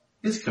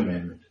is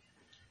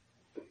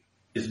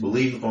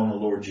believe upon the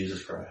Lord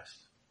Jesus Christ.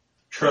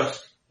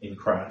 Trust in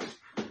Christ.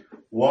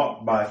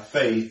 Walk by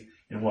faith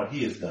in what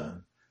He has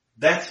done.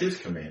 That's His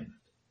commandment.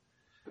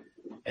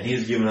 And He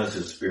has given us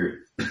His Spirit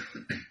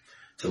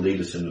to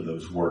lead us into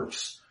those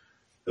works,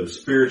 those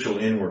spiritual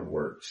inward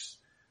works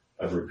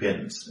of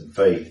repentance and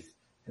faith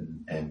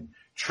and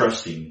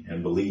trusting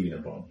and believing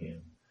upon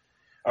Him.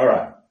 All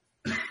right.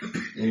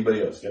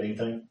 Anybody else got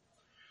anything?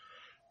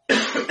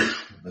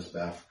 Let's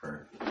bow for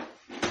prayer.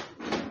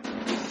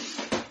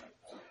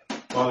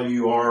 Father,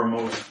 you are a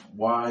most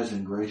wise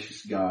and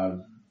gracious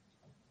God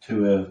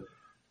to have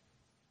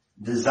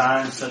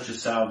designed such a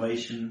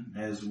salvation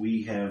as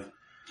we have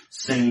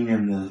seen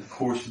in the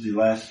course of the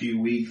last few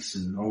weeks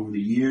and over the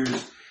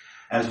years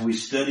as we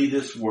study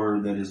this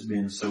word that has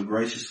been so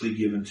graciously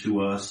given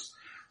to us,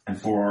 and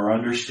for our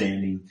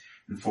understanding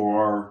and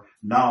for our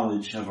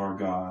knowledge of our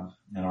God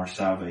and our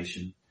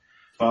salvation.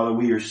 Father,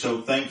 we are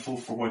so thankful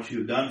for what you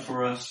have done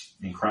for us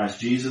in Christ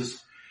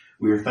Jesus.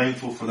 We are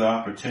thankful for the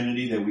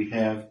opportunity that we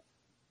have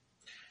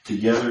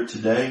together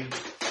today.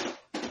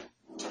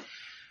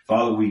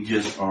 Father, we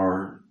just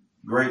are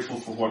grateful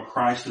for what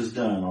Christ has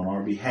done on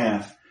our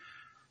behalf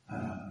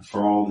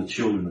for all the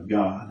children of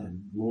God.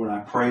 And Lord,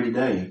 I pray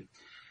today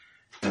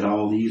that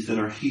all these that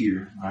are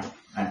here,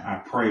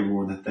 I pray,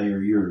 Lord, that they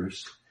are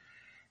yours.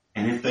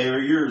 And if they are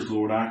yours,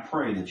 Lord, I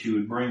pray that you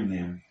would bring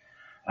them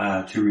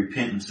to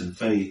repentance and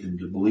faith and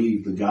to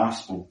believe the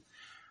gospel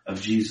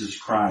of Jesus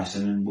Christ.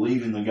 And in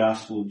believing the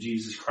gospel of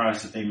Jesus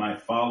Christ, that they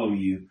might follow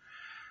you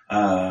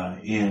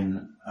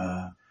in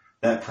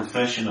that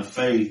profession of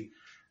faith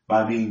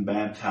by being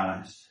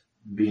baptized,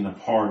 being a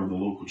part of the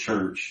local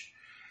church.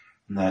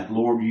 And that,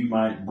 Lord, you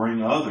might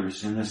bring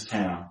others in this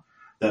town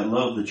that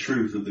love the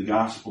truth of the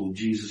gospel of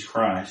Jesus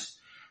Christ,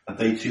 that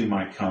they too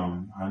might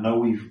come. I know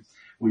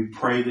we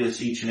pray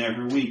this each and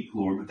every week,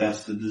 Lord, but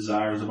that's the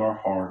desires of our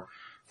heart,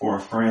 for our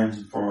friends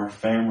and for our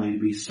family to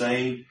be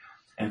saved,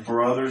 and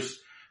for others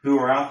who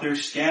are out there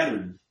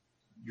scattered,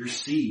 your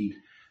seed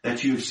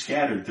that you have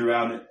scattered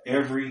throughout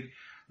every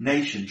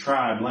nation,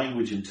 tribe,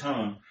 language, and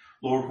tongue.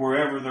 Lord,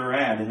 wherever they're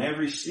at, in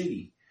every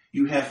city,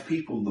 you have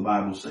people, the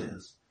Bible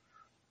says.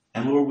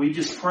 And Lord, we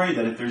just pray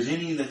that if there's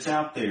any that's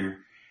out there,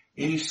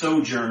 any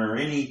sojourner,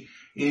 any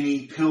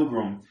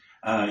pilgrim,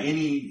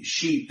 any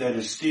sheep that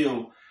is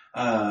still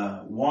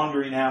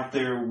wandering out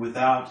there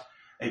without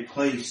a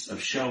place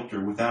of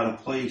shelter, without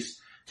a place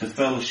to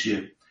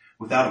fellowship,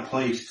 without a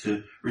place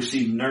to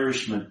receive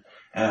nourishment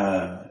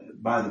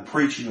by the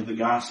preaching of the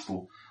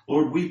gospel,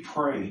 Lord, we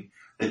pray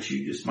that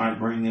you just might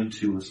bring them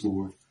to us,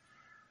 Lord.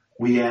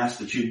 We ask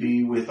that you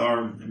be with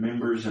our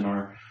members and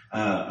our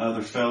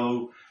other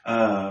fellow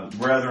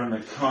brethren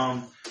that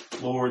come,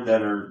 Lord,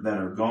 that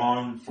are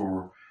gone,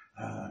 for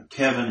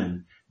Kevin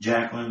and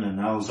Jacqueline and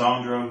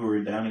Alessandro who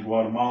are down in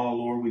Guatemala.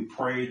 Lord, we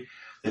pray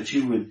that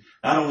you would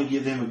not only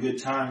give them a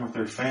good time with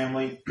their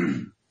family,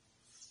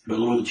 but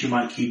Lord, that you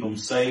might keep them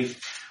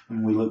safe.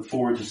 And we look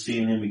forward to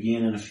seeing them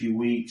again in a few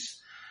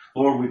weeks.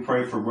 Lord, we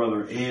pray for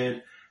Brother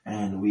Ed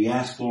And we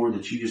ask, Lord,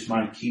 that you just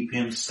might keep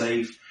him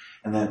safe,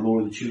 and that,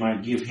 Lord, that you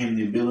might give him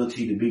the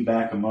ability to be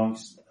back among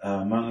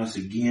us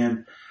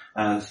again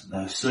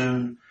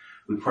soon.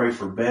 We pray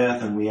for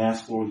Beth, and we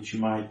ask, Lord, that you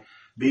might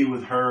be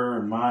with her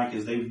and Mike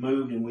as they've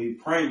moved. And we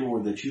pray,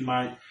 Lord, that you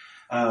might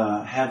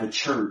have a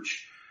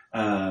church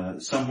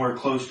somewhere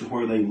close to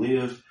where they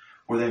live,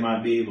 where they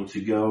might be able to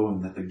go,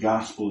 and that the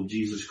gospel of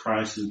Jesus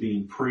Christ is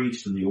being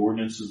preached and the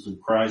ordinances of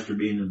Christ are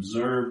being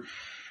observed,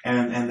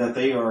 and that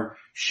they are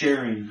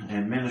sharing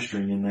and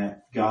ministering in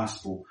that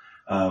gospel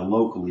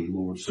locally,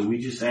 Lord. So we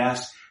just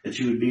ask that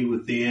you would be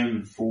with them,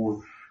 and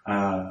for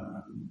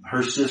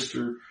her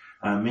sister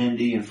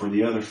Mindy, and for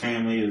the other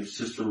family of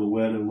Sister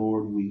Louetta,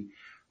 Lord. We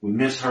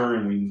miss her,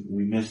 and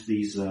we miss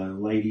these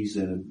ladies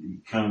that have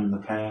come in the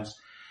past.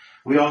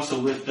 We also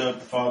lift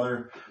up,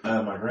 Father,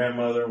 my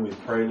grandmother, and we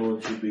pray,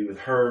 Lord, that you be with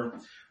her,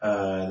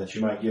 that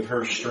you might give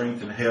her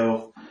strength and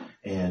health.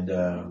 And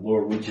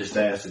Lord, we just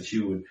ask that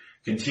you would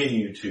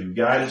continue to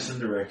guide us and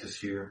direct us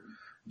here,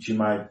 that you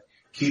might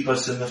keep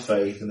us in the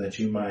faith, and that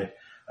you might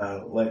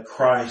let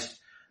Christ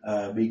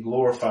be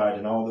glorified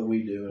in all that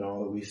we do and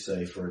all that we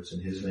say, for it's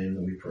in his name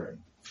that we pray.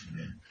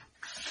 Amen.